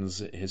Americans,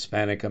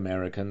 Hispanic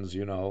Americans,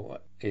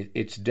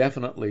 it's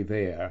definitely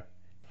there.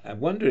 I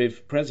wonder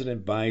if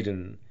President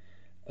Biden,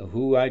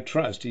 who I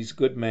trust, he's a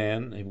good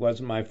man, he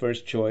wasn't my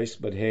first choice,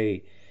 but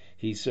hey,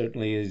 he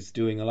certainly is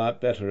doing a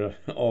lot better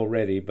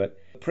already. But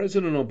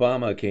President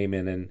Obama came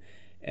in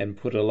and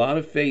put a lot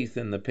of faith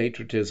in the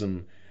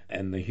patriotism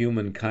and the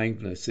human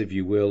kindness, if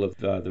you will, of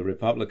the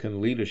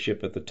Republican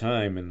leadership at the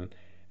time, and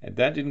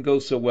that didn't go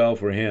so well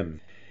for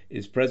him.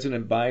 Is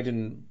President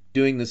Biden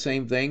doing the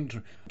same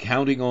thing,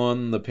 counting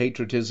on the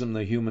patriotism,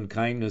 the human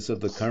kindness of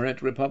the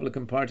current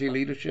Republican Party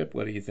leadership?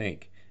 What do you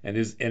think? And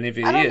if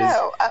he is, I don't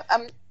know.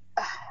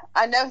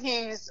 I know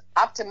he's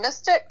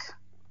optimistic.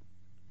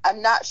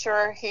 I'm not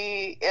sure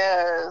he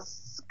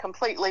is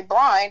completely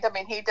blind. I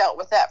mean, he dealt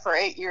with that for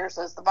 8 years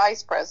as the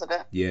vice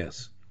president.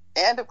 Yes.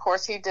 And, of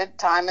course, he did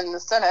time in the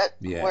Senate,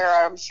 yes,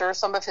 where I'm sure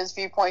some of his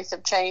viewpoints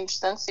have changed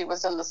since he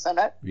was in the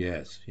Senate.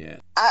 Yes, yes.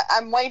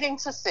 I'm waiting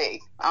to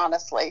see,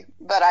 honestly.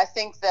 But I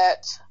think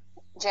that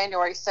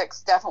January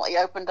 6th definitely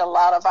opened a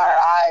lot of our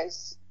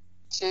eyes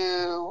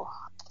to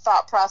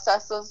thought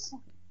processes.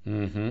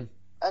 Mm-hmm.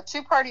 A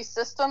two-party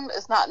system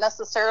is not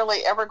necessarily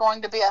ever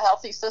going to be a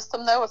healthy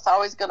system, though. It's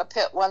always going to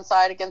pit one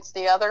side against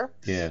the other.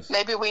 Yes.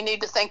 Maybe we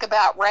need to think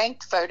about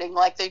ranked voting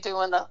like they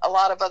do in a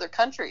lot of other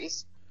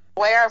countries.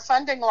 The way our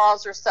funding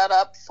laws are set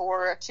up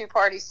for a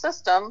two-party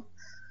system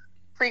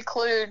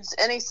precludes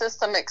any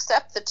system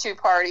except the two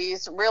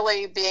parties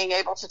really being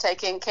able to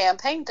take in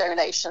campaign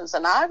donations.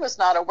 And I was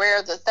not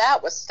aware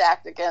that was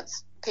stacked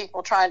against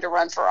people trying to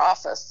run for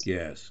office.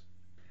 Yes.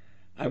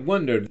 I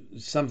wondered,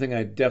 something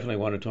I definitely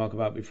want to talk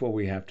about before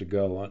we have to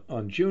go.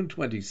 On June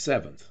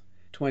 27th,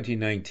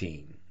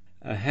 2019,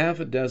 a half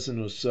a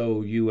dozen or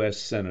so U.S.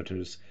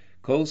 senators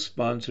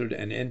co-sponsored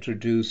and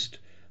introduced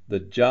the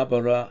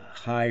Jabara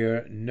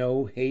Hire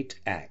No Hate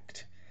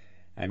Act.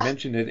 I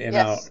mentioned it in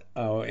yes.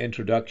 our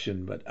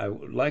introduction, but I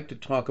would like to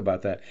talk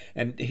about that.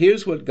 And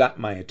here's what got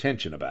my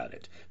attention about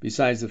it,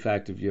 besides the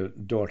fact of your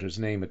daughter's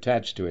name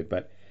attached to it,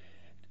 but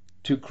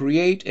to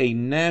create a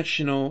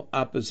national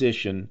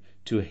opposition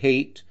to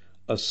hate,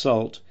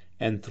 assault,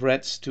 and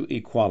threats to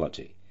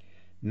equality.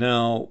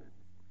 Now,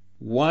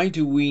 why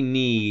do we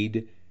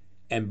need,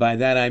 and by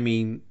that I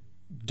mean,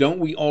 don't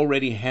we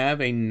already have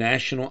a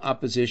national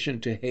opposition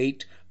to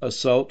hate,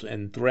 assault,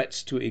 and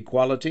threats to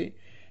equality?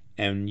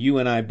 And you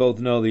and I both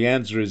know the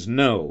answer is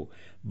no.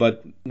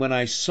 But when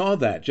I saw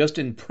that just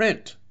in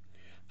print,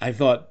 I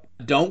thought,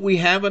 don't we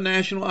have a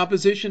national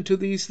opposition to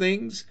these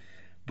things?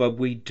 But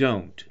we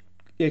don't.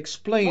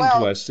 Explain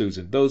to us,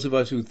 Susan, those of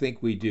us who think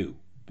we do,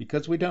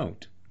 because we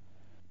don't.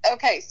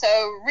 Okay, so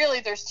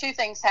really there's two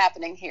things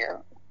happening here.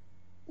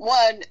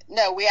 One,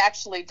 no, we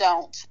actually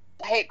don't.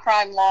 Hate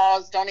crime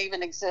laws don't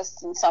even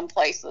exist in some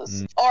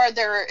places, or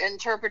they're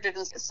interpreted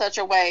in such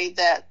a way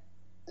that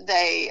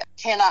they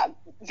cannot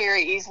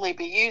very easily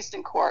be used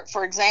in court.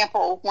 For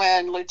example,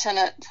 when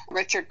Lieutenant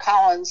Richard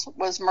Collins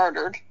was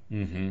murdered,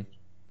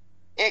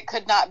 it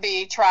could not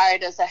be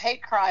tried as a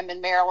hate crime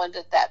in Maryland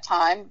at that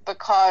time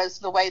because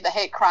the way the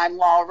hate crime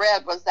law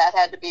read was that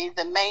had to be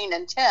the main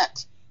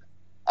intent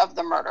of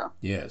the murder.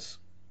 Yes.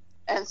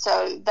 And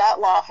so that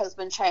law has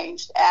been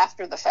changed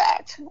after the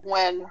fact.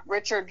 When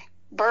Richard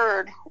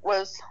Byrd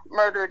was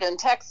murdered in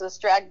Texas,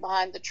 dragged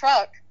behind the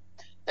truck,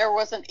 there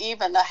wasn't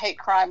even a hate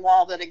crime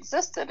law that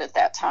existed at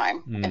that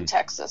time in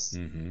Texas.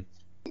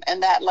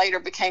 And that later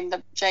became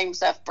the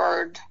James F.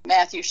 Byrd,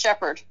 Matthew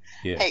Shepard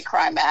Hate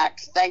Crime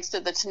Act, thanks to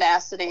the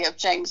tenacity of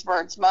James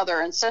Byrd's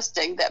mother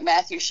insisting that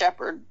Matthew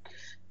Shepard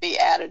be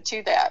added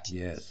to that.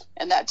 Yes.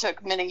 And that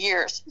took many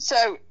years.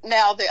 So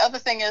now the other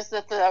thing is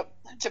that the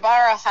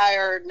Jabara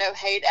Hire No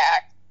Hate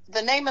Act,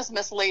 the name is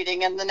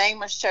misleading, and the name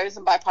was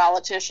chosen by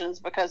politicians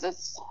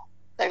because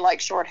they like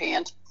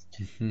shorthand.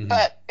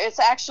 But it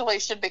actually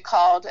should be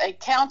called a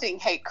Counting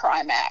Hate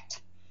Crime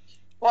Act.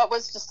 What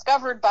was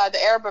discovered by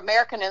the Arab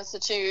American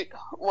Institute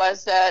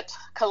was that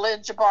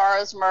Khalid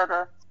Jabara's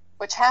murder,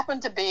 which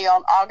happened to be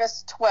on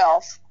August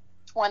 12th,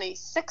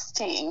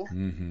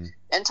 2016,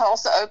 in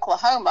Tulsa,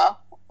 Oklahoma,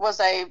 was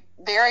a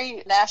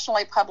very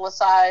nationally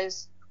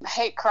publicized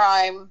hate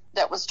crime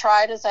that was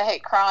tried as a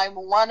hate crime,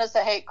 won as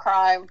a hate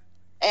crime,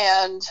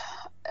 and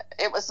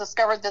it was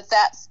discovered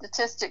that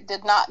statistic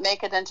did not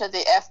make it into the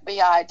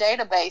FBI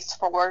database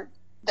for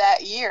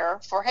that year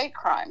for hate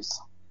crimes.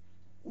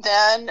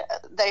 Then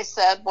they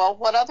said, well,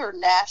 what other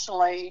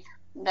nationally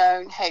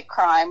known hate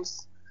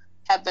crimes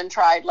have been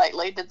tried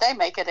lately? Did they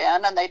make it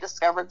in? And they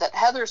discovered that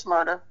Heather's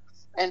murder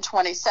in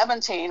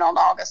 2017 on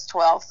August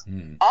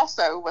 12th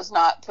also was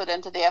not put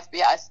into the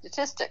FBI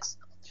statistics.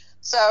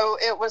 So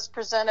it was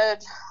presented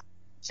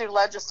to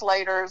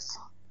legislators.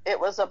 It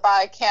was a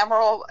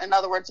bicameral, in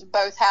other words,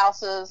 both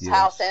houses,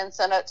 House and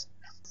Senate,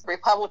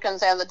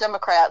 Republicans and the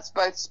Democrats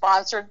both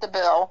sponsored the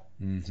bill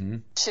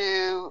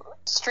to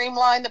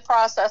streamline the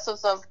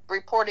processes of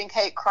reporting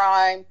hate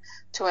crime,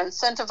 to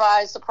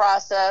incentivize the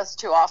process,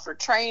 to offer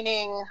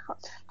training.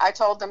 I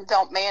told them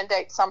don't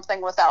mandate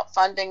something without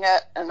funding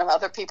it, and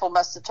other people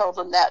must have told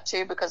them that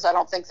too, because I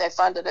don't think they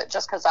funded it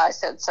just because I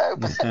said so.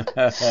 But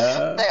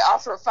they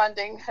offer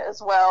funding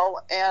as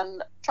well,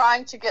 and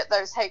trying to get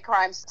those hate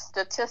crime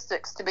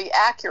statistics to be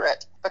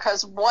accurate,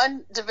 because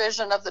one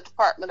division of the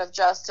Department of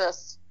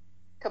Justice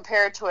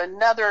compared to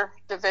another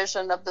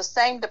division of the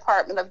same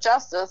Department of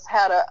Justice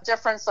had a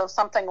difference of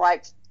something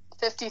like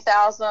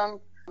 50,000,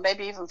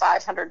 maybe even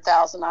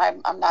 500,000.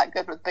 I'm not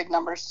good with big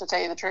numbers, to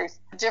tell you the truth.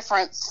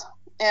 Difference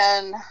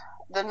in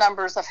the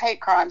numbers of hate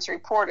crimes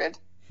reported.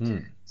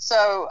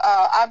 So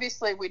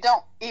obviously we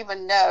don't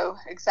even know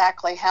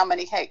exactly how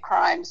many hate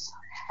crimes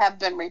have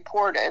been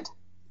reported.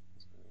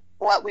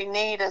 What we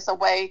need is a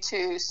way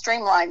to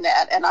streamline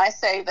that. And I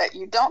say that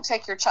you don't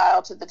take your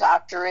child to the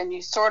doctor and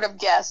you sort of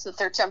guess that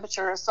their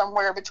temperature is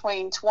somewhere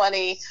between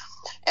 20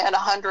 and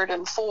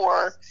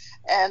 104,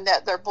 and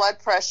that their blood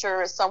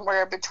pressure is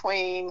somewhere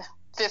between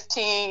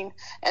 15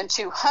 and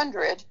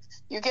 200.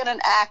 You get an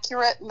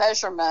accurate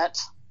measurement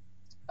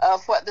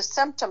of what the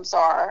symptoms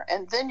are,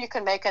 and then you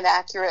can make an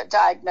accurate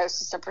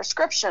diagnosis and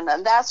prescription.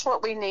 And that's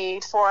what we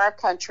need for our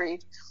country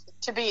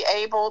to be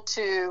able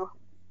to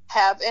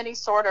have any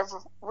sort of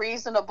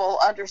reasonable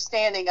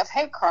understanding of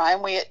hate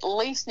crime. We at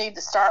least need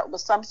to start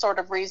with some sort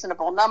of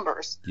reasonable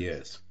numbers.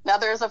 Yes. Now,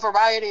 there's a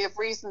variety of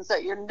reasons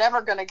that you're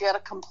never going to get a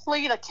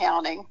complete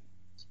accounting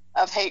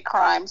of hate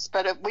crimes,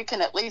 but we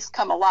can at least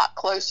come a lot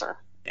closer.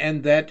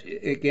 And that,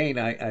 again,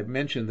 I've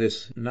mentioned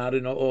this not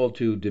at all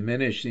to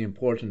diminish the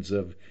importance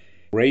of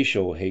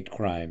racial hate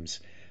crimes,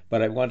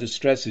 but I want to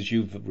stress, as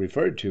you've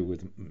referred to,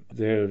 with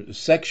their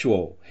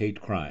sexual hate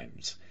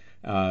crimes,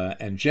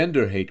 and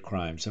gender hate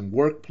crimes, and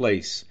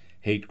workplace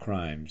hate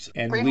crimes,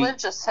 and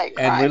religious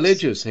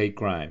hate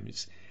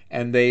crimes.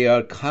 And they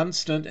are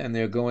constant, and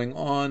they're going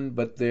on,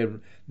 but they're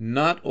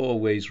not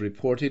always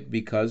reported,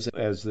 because,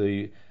 as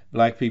the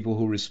black people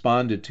who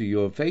responded to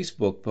your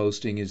Facebook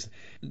posting, is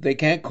they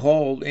can't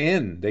call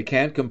in, they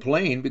can't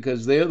complain,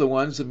 because they're the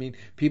ones,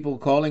 people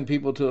calling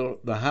people to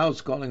the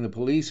house, calling the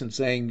police and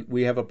saying,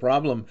 we have a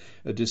problem,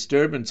 a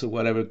disturbance or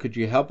whatever, could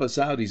you help us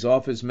out? He's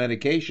off his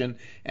medication,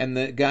 and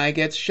the guy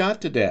gets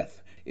shot to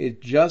death.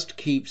 It just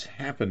keeps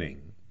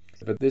happening.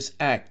 But this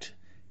act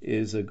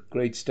is a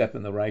great step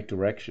in the right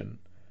direction.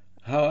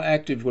 How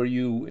active were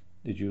you?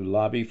 Did you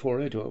lobby for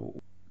it? Or?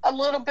 A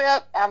little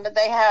bit.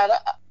 They had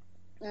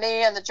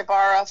me and the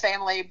Jabara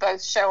family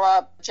both show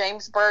up.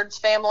 James Bird's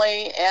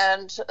family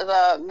and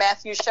the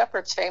Matthew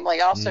Shepard's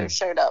family also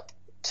showed up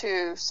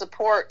to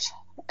support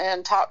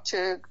and talk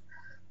to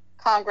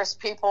Congress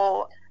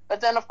people.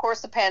 But then, of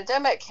course, the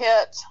pandemic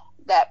hit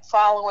that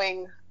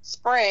following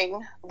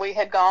spring. We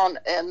had gone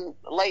in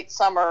late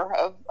summer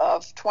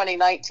of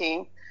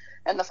 2019,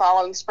 and the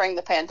following spring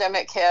the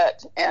pandemic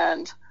hit,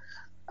 and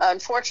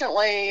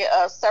unfortunately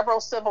several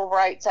civil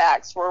rights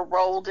acts were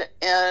rolled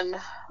in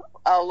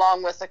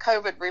along with the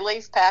COVID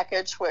relief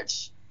package,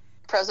 which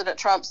President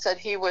Trump said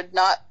he would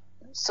not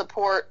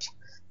support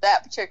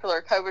that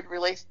particular COVID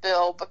relief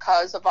bill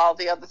because of all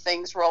the other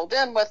things rolled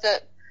in with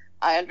it.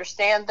 I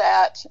understand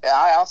that.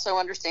 I also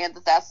understand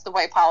that that's the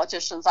way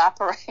politicians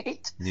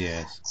operate.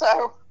 Yes.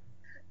 So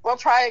we'll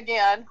try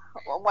again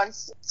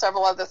once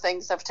several other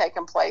things have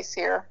taken place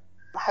here.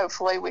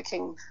 Hopefully we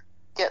can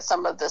get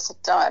some of this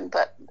done.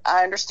 But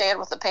I understand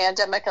with the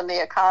pandemic and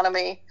the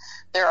economy,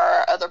 there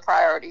are other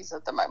priorities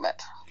at the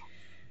moment.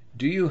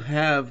 Do you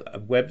have a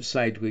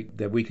website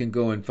that we can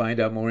go and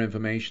find out more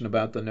information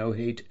about the No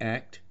Hate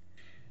Act?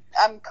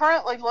 I'm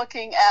currently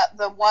looking at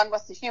the one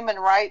with the Human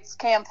Rights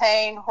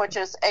Campaign, which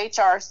is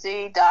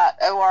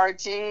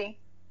hrc.org.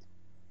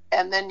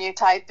 And then you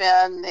type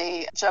in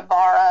the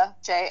Jabara,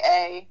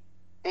 Jabara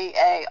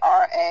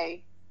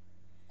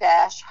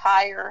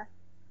 -hire,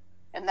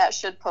 and that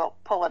should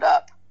pull it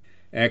up.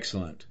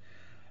 Excellent.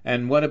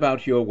 And what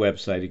about your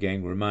website?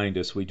 Again, remind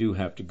us, we do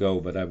have to go,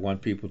 but I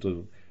want people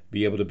to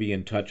be able to be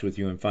in touch with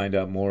you and find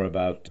out more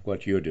about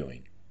what you're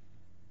doing.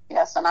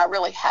 Yes, and I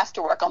really have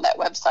to work on that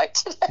website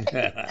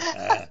today.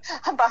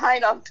 I'm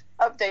behind on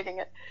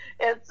updating it.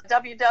 It's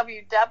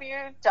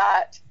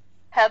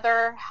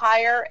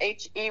www.heatherhire,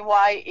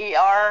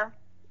 H-E-Y-E-R,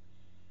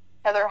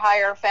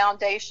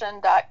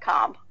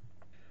 heatherhirefoundation.com.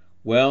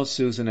 Well,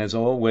 Susan, as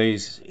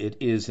always, it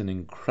is an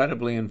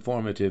incredibly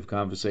informative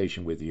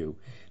conversation with you.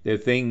 There are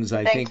things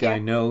I think I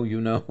know, you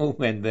know,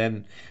 and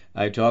then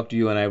I talk to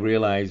you and I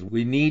realize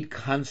we need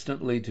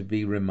constantly to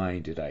be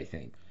reminded, I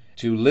think,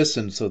 to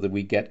listen so that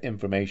we get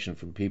information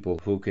from people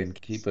who can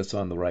keep us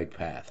on the right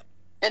path.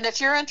 And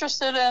if you're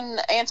interested in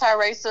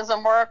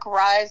anti-racism work,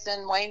 Rise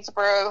in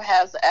Waynesboro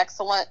has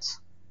excellent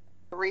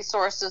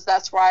resources.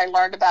 That's where I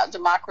learned about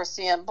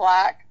Democracy in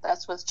Black.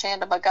 That's with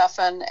Chanda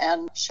McGuffin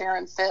and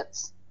Sharon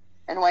Fitz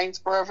in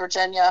Waynesboro,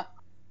 Virginia.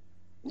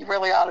 You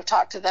really ought to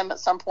talk to them at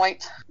some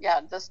point.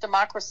 Yeah, this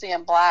Democracy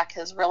in Black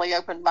has really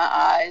opened my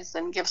eyes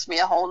and gives me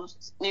a whole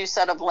new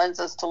set of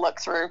lenses to look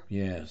through.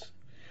 Yes.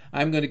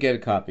 I'm going to get a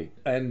copy.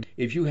 And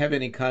if you have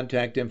any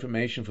contact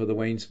information for the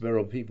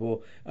Waynesboro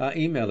people,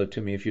 email it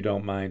to me if you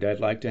don't mind. I'd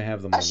like to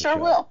have them on the show. I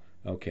sure will.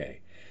 Okay.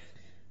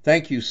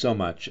 Thank you so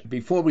much.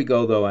 Before we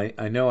go, though,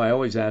 I know I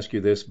always ask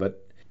you this,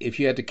 but if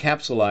you had to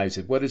capsulize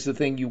it, what is the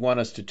thing you want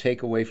us to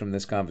take away from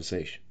this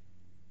conversation?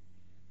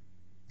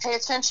 Pay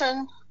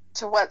attention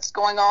to what's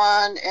going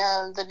on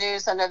in the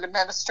news and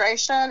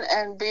administration,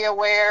 and be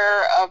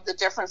aware of the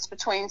difference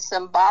between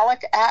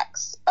symbolic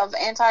acts of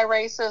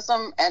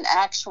anti-racism and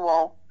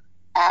actual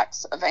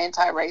acts of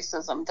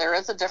anti-racism. There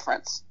is a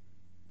difference.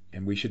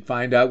 And we should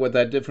find out what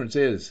that difference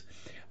is.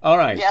 All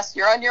right. Yes,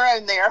 you're on your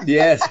own there.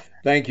 Yes.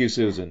 Thank you,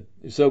 Susan.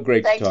 It's so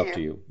great to talk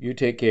to you. You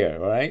take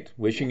care, all right?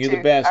 Wishing you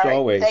the best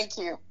always. Thank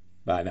you.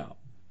 Bye now.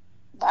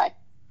 Bye.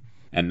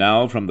 And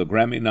now from the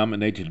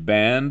Grammy-nominated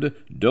band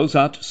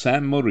Dosat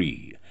Sam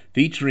Marie,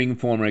 featuring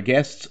former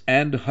guests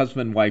and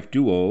husband-wife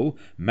duo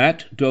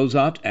Matt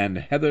Dosat and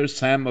Heather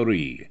Sam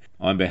Marie.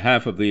 On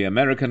behalf of the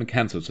American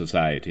Cancer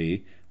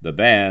Society, the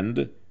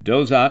band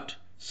Dosat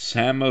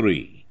Sam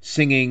Marie,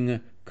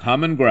 singing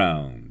Common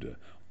Ground.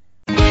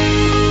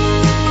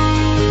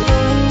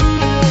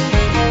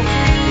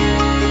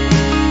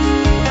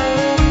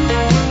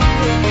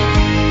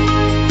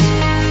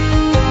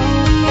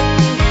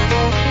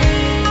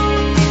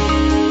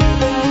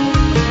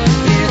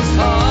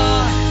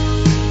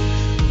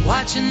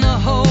 Watching the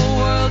whole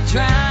world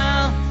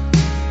drown,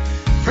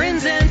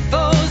 friends and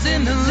foes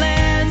in the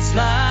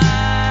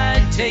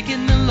landslide,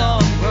 taking the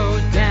long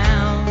road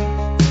down.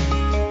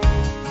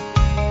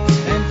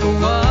 And for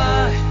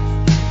what?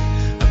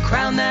 A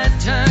crown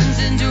that turns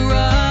into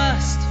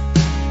rust.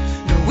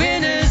 No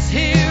winners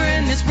here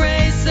in this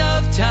race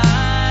of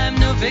time,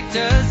 no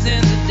victors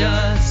in the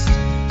dust.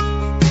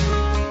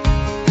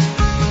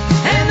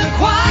 And the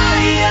quiet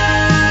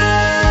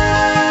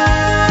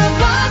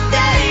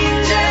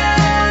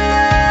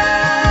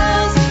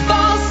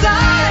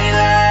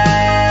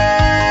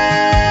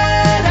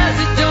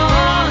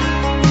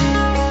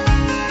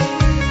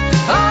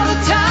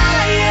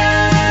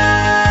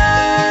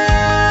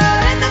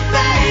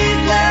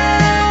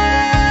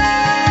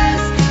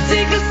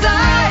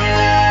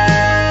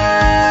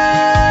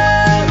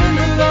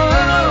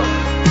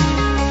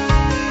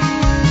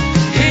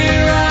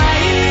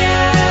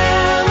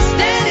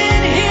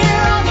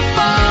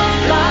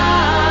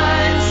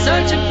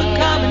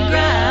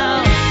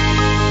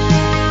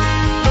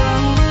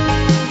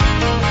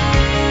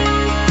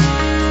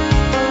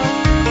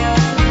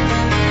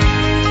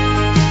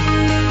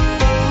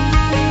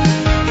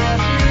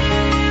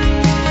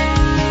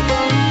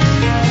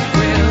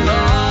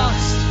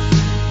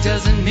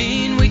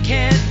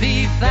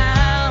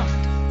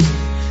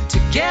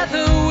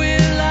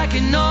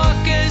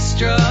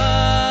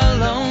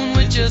alone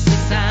with just a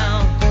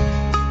sound.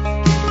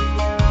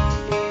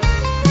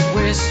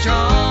 We're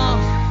strong,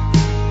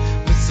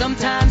 but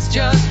sometimes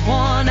just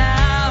worn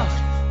out,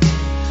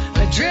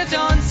 adrift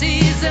on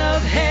seas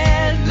of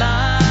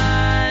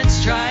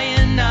headlines,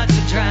 trying not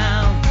to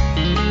drown.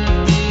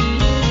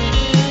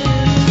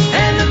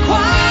 And the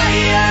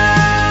quiet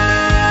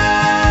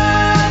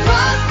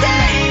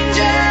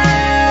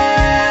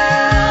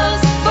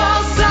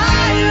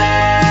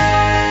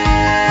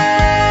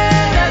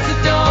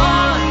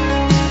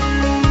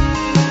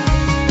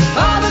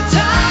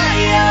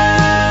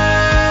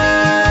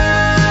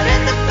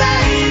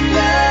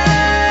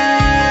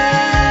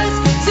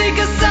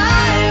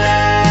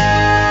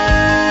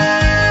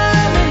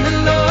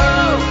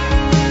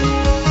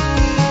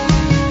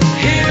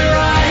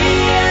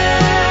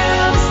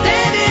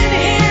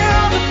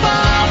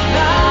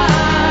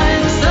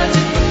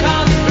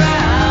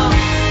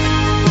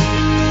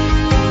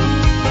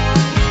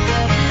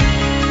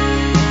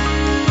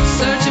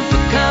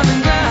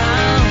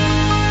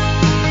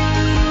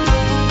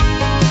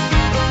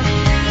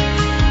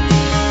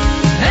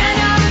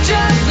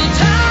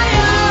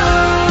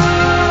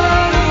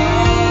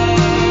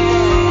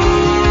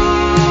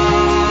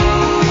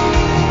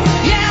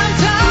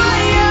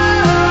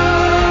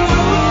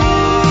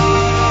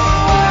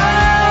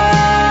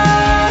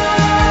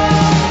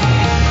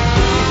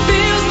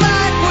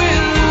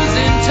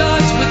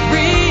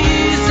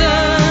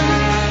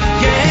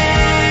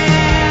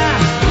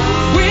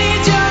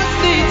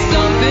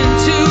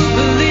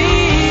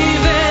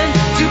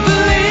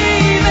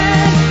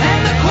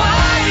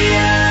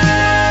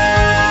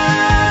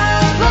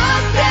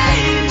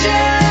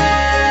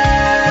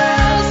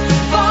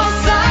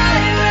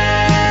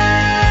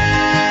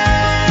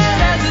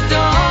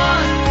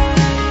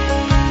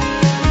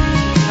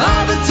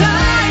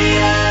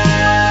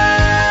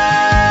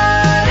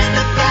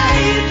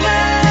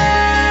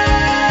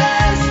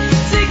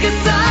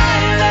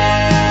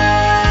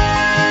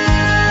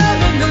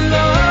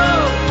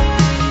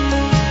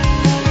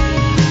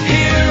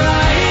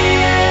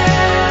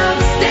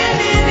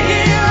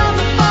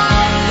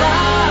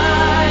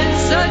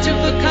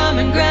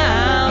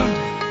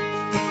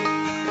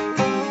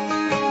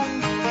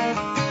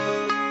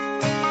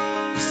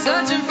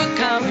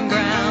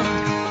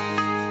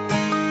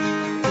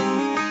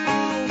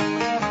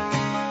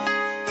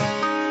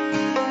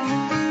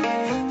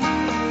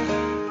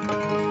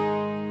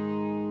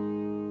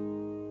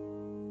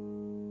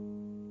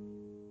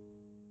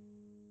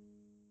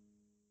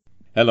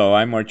Hello,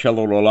 I'm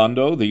Marcello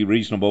Rollando, the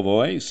Reasonable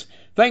Voice,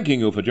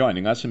 thanking you for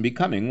joining us and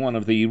becoming one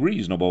of the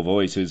reasonable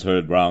voices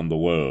heard round the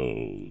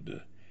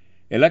world.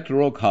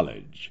 Electoral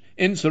College,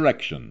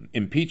 Insurrection,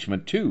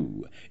 Impeachment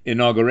 2,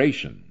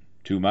 Inauguration,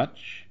 too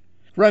much?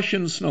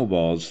 Russian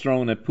snowballs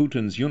thrown at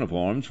Putin's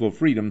uniforms for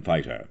freedom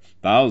fighter,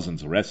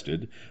 thousands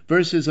arrested,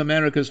 versus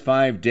America's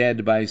 5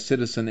 dead by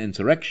citizen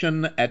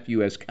insurrection at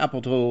U.S.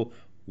 Capitol,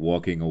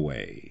 walking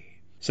away.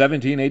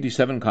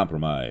 1787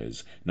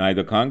 Compromise.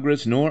 Neither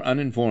Congress nor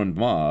uninformed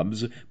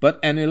mobs, but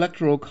an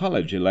electoral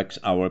college elects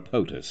our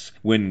POTUS.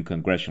 When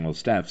congressional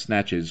staff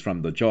snatches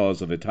from the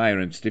jaws of a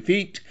tyrant's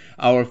defeat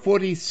our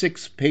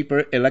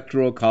 46-paper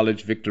electoral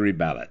college victory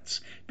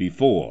ballots,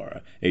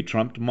 before a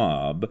trumped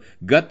mob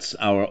guts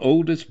our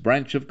oldest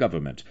branch of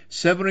government,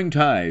 severing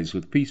ties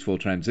with peaceful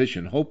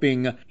transition,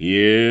 hoping,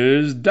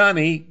 here's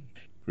Donnie.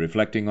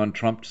 Reflecting on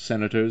trumped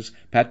senators,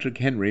 Patrick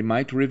Henry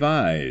might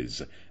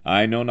revise,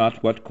 I know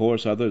not what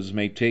course others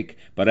may take,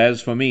 but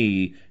as for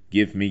me,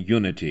 give me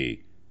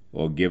unity,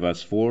 or give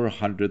us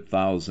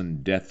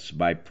 400,000 deaths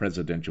by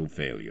presidential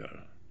failure.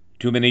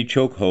 Too many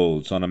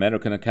chokeholds on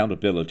American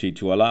accountability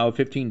to allow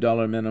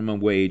 $15 minimum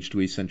wage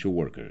to essential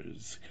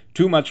workers.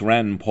 Too much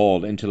Rand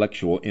Paul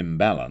intellectual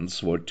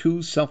imbalance for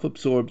too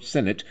self-absorbed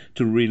Senate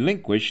to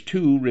relinquish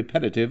too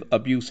repetitive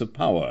abuse of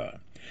power.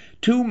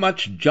 Too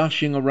much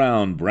joshing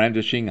around,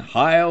 brandishing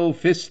Heil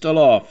fist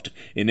aloft,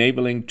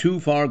 enabling too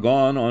far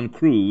gone on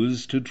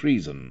cruise to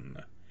treason.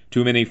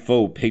 Too many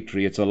faux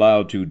patriots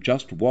allowed to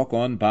just walk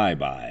on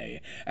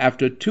bye-bye,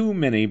 after too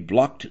many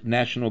blocked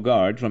National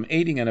Guard from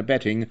aiding and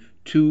abetting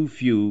too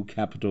few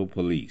Capitol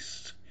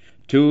Police.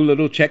 Too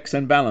little checks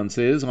and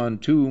balances on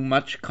too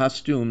much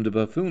costumed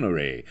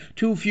buffoonery,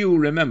 too few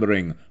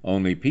remembering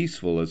only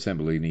peaceful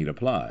assembly need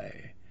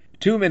apply.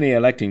 Too many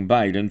electing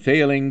Biden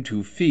failing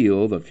to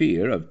feel the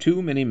fear of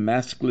too many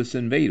maskless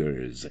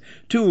invaders,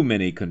 too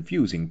many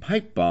confusing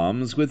pipe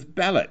bombs with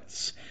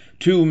ballots,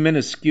 too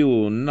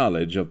minuscule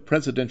knowledge of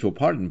presidential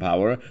pardon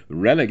power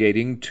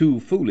relegating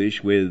too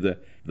foolish with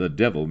the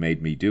devil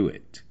made me do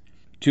it.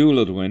 Too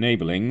little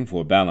enabling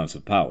for balance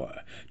of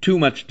power, too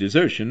much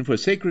desertion for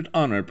sacred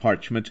honor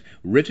parchment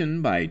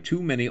written by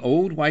too many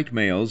old white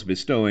males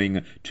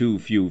bestowing too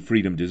few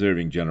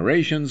freedom-deserving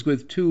generations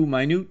with too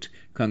minute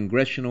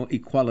congressional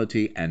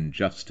equality and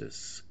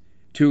justice.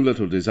 Too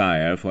little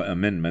desire for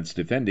amendments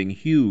defending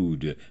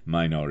hued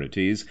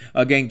minorities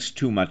against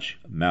too much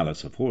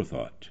malice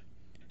aforethought.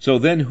 So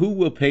then who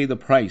will pay the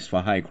price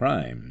for high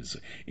crimes,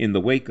 in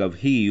the wake of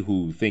he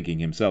who, thinking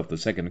himself the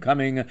second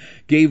coming,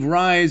 gave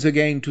rise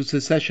again to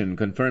secession,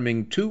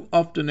 confirming too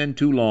often and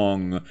too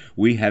long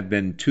we have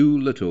been too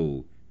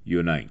little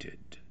united?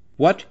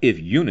 What if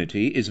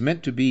unity is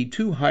meant to be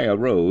too high a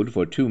road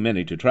for too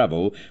many to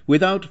travel,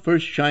 without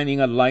first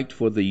shining a light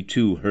for the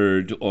too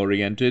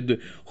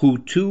herd-oriented, who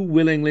too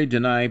willingly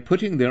deny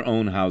putting their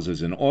own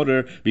houses in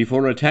order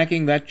before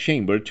attacking that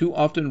chamber too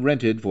often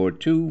rented for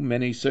too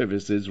many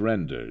services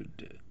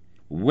rendered?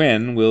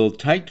 When will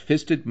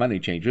tight-fisted money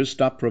changers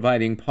stop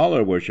providing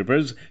parlor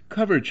worshippers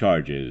cover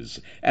charges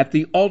at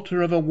the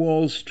altar of a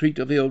Wall Street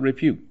of ill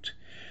repute?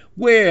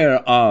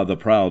 Where are the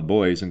proud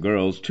boys and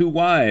girls too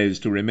wise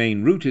to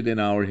remain rooted in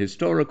our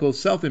historical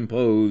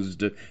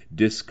self-imposed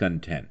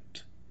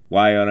discontent?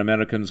 Why are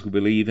Americans who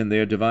believe in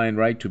their divine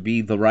right to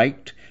be the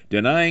right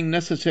denying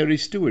necessary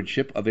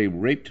stewardship of a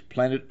raped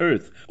planet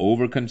Earth,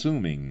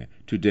 over-consuming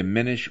to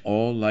diminish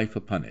all life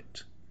upon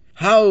it?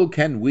 How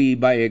can we,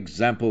 by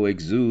example,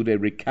 exude a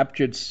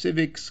recaptured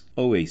civics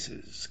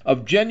oasis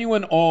of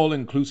genuine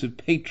all-inclusive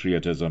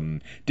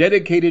patriotism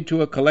dedicated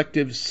to a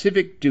collective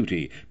civic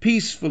duty,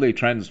 peacefully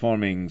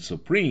transforming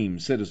supreme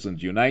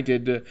citizens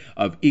united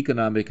of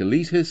economic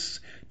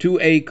elitists to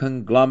a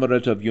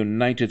conglomerate of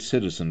united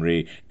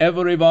citizenry,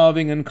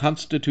 ever-evolving in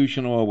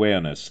constitutional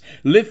awareness,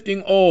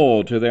 lifting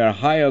all to their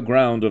higher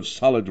ground of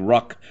solid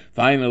rock,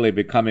 finally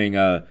becoming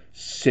a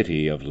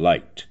city of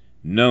light,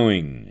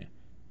 knowing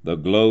the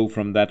glow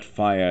from that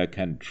fire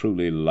can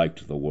truly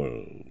light the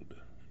world.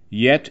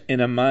 Yet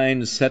in a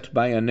mind set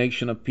by a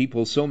nation of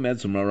people so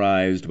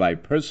mesmerized by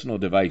personal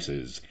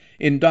devices,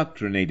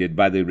 indoctrinated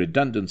by the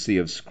redundancy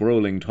of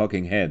scrolling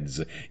talking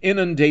heads,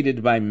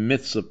 inundated by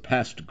myths of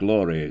past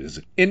glories,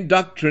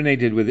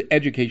 indoctrinated with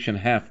education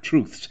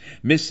half-truths,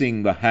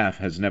 missing the half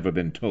has never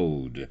been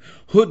told,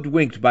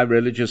 hoodwinked by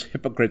religious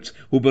hypocrites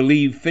who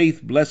believe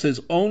faith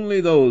blesses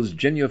only those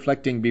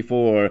genuflecting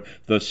before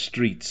the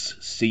street's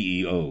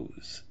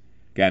CEOs.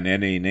 Can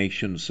any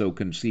nation so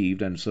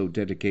conceived and so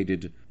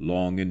dedicated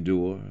long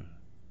endure?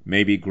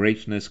 Maybe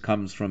greatness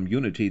comes from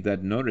unity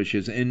that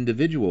nourishes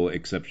individual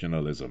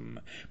exceptionalism.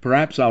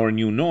 Perhaps our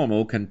new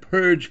normal can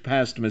purge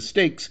past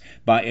mistakes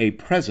by a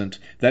present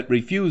that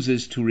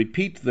refuses to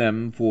repeat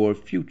them for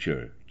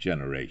future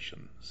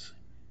generations.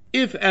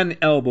 If an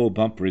elbow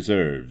bump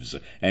reserves,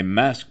 a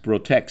mask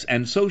protects,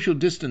 and social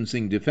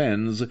distancing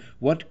defends,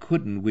 what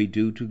couldn't we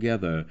do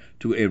together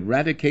to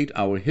eradicate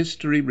our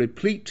history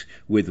replete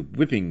with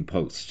whipping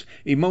posts,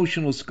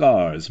 emotional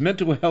scars,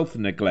 mental health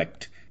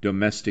neglect,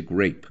 domestic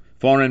rape,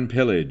 foreign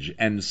pillage,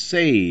 and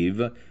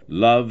save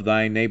love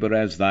thy neighbor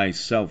as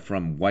thyself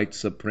from white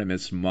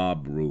supremacist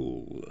mob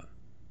rule.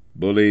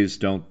 Bullies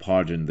don't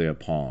pardon their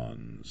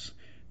pawns.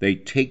 They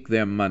take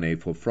their money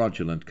for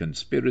fraudulent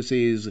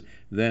conspiracies,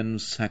 then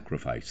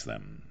sacrifice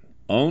them.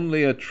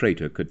 Only a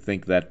traitor could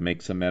think that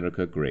makes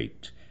America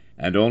great,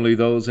 and only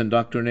those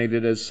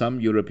indoctrinated as some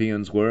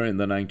Europeans were in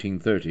the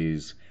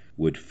 1930s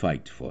would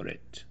fight for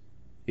it.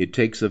 It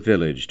takes a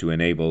village to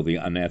enable the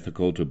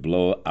unethical to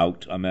blow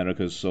out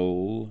America's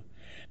soul.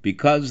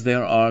 Because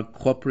there are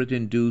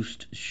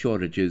corporate-induced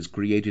shortages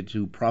created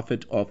to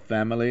profit off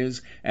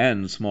families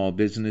and small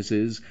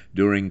businesses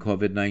during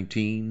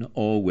COVID-19,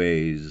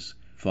 always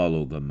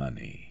follow the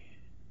money.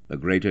 The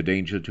greater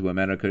danger to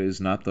America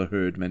is not the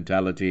herd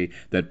mentality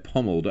that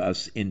pummeled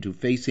us into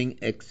facing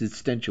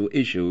existential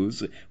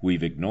issues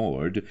we've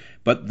ignored,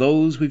 but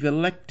those we've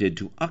elected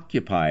to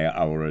occupy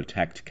our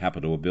attacked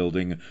Capitol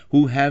building,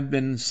 who have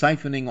been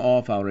siphoning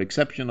off our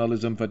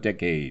exceptionalism for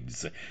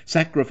decades,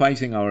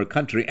 sacrificing our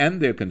country and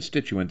their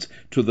constituents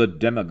to the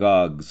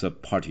demagogues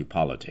of party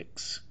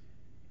politics.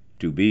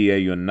 To be a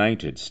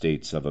United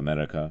States of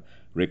America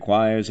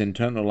requires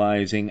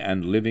internalizing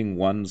and living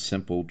one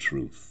simple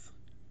truth.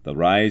 The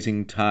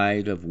rising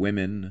tide of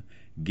women,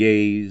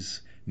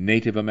 gays,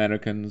 Native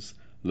Americans,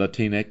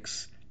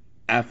 Latinx,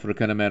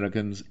 African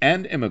Americans,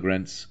 and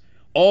immigrants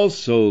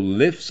also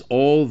lifts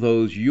all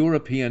those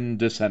European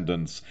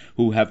descendants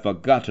who have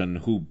forgotten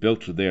who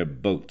built their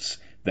boats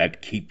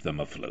that keep them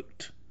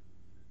afloat.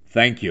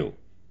 Thank you,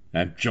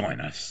 and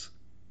join us.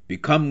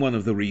 Become one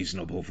of the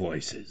reasonable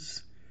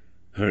voices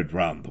heard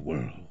round the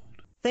world.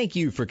 Thank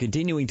you for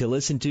continuing to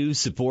listen to,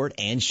 support,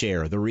 and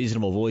share the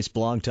Reasonable Voice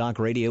Blog Talk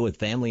Radio with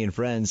family and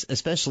friends,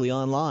 especially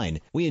online.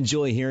 We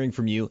enjoy hearing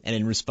from you, and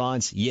in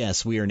response,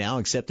 yes, we are now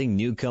accepting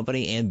new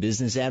company and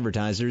business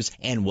advertisers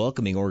and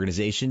welcoming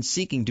organizations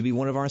seeking to be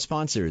one of our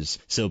sponsors.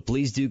 So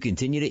please do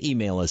continue to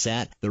email us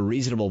at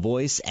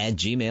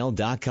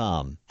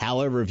thereasonablevoice@gmail.com.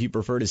 However, if you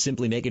prefer to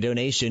simply make a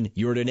donation,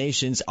 your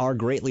donations are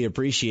greatly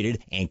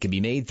appreciated and can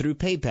be made through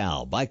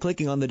PayPal by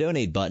clicking on the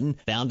donate button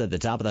found at the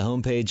top of the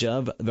homepage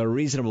of the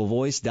Reasonable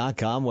Voice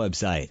www.reasonablevoice.com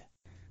website.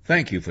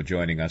 Thank you for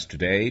joining us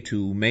today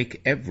to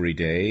make every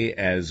day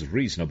as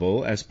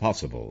reasonable as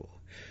possible.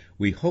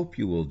 We hope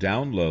you will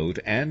download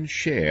and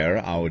share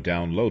our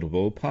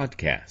downloadable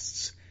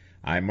podcasts.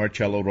 I'm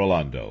Marcello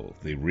Rollando,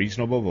 the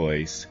Reasonable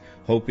Voice,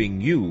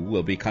 hoping you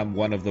will become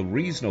one of the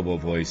reasonable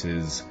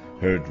voices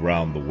heard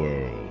round the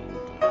world.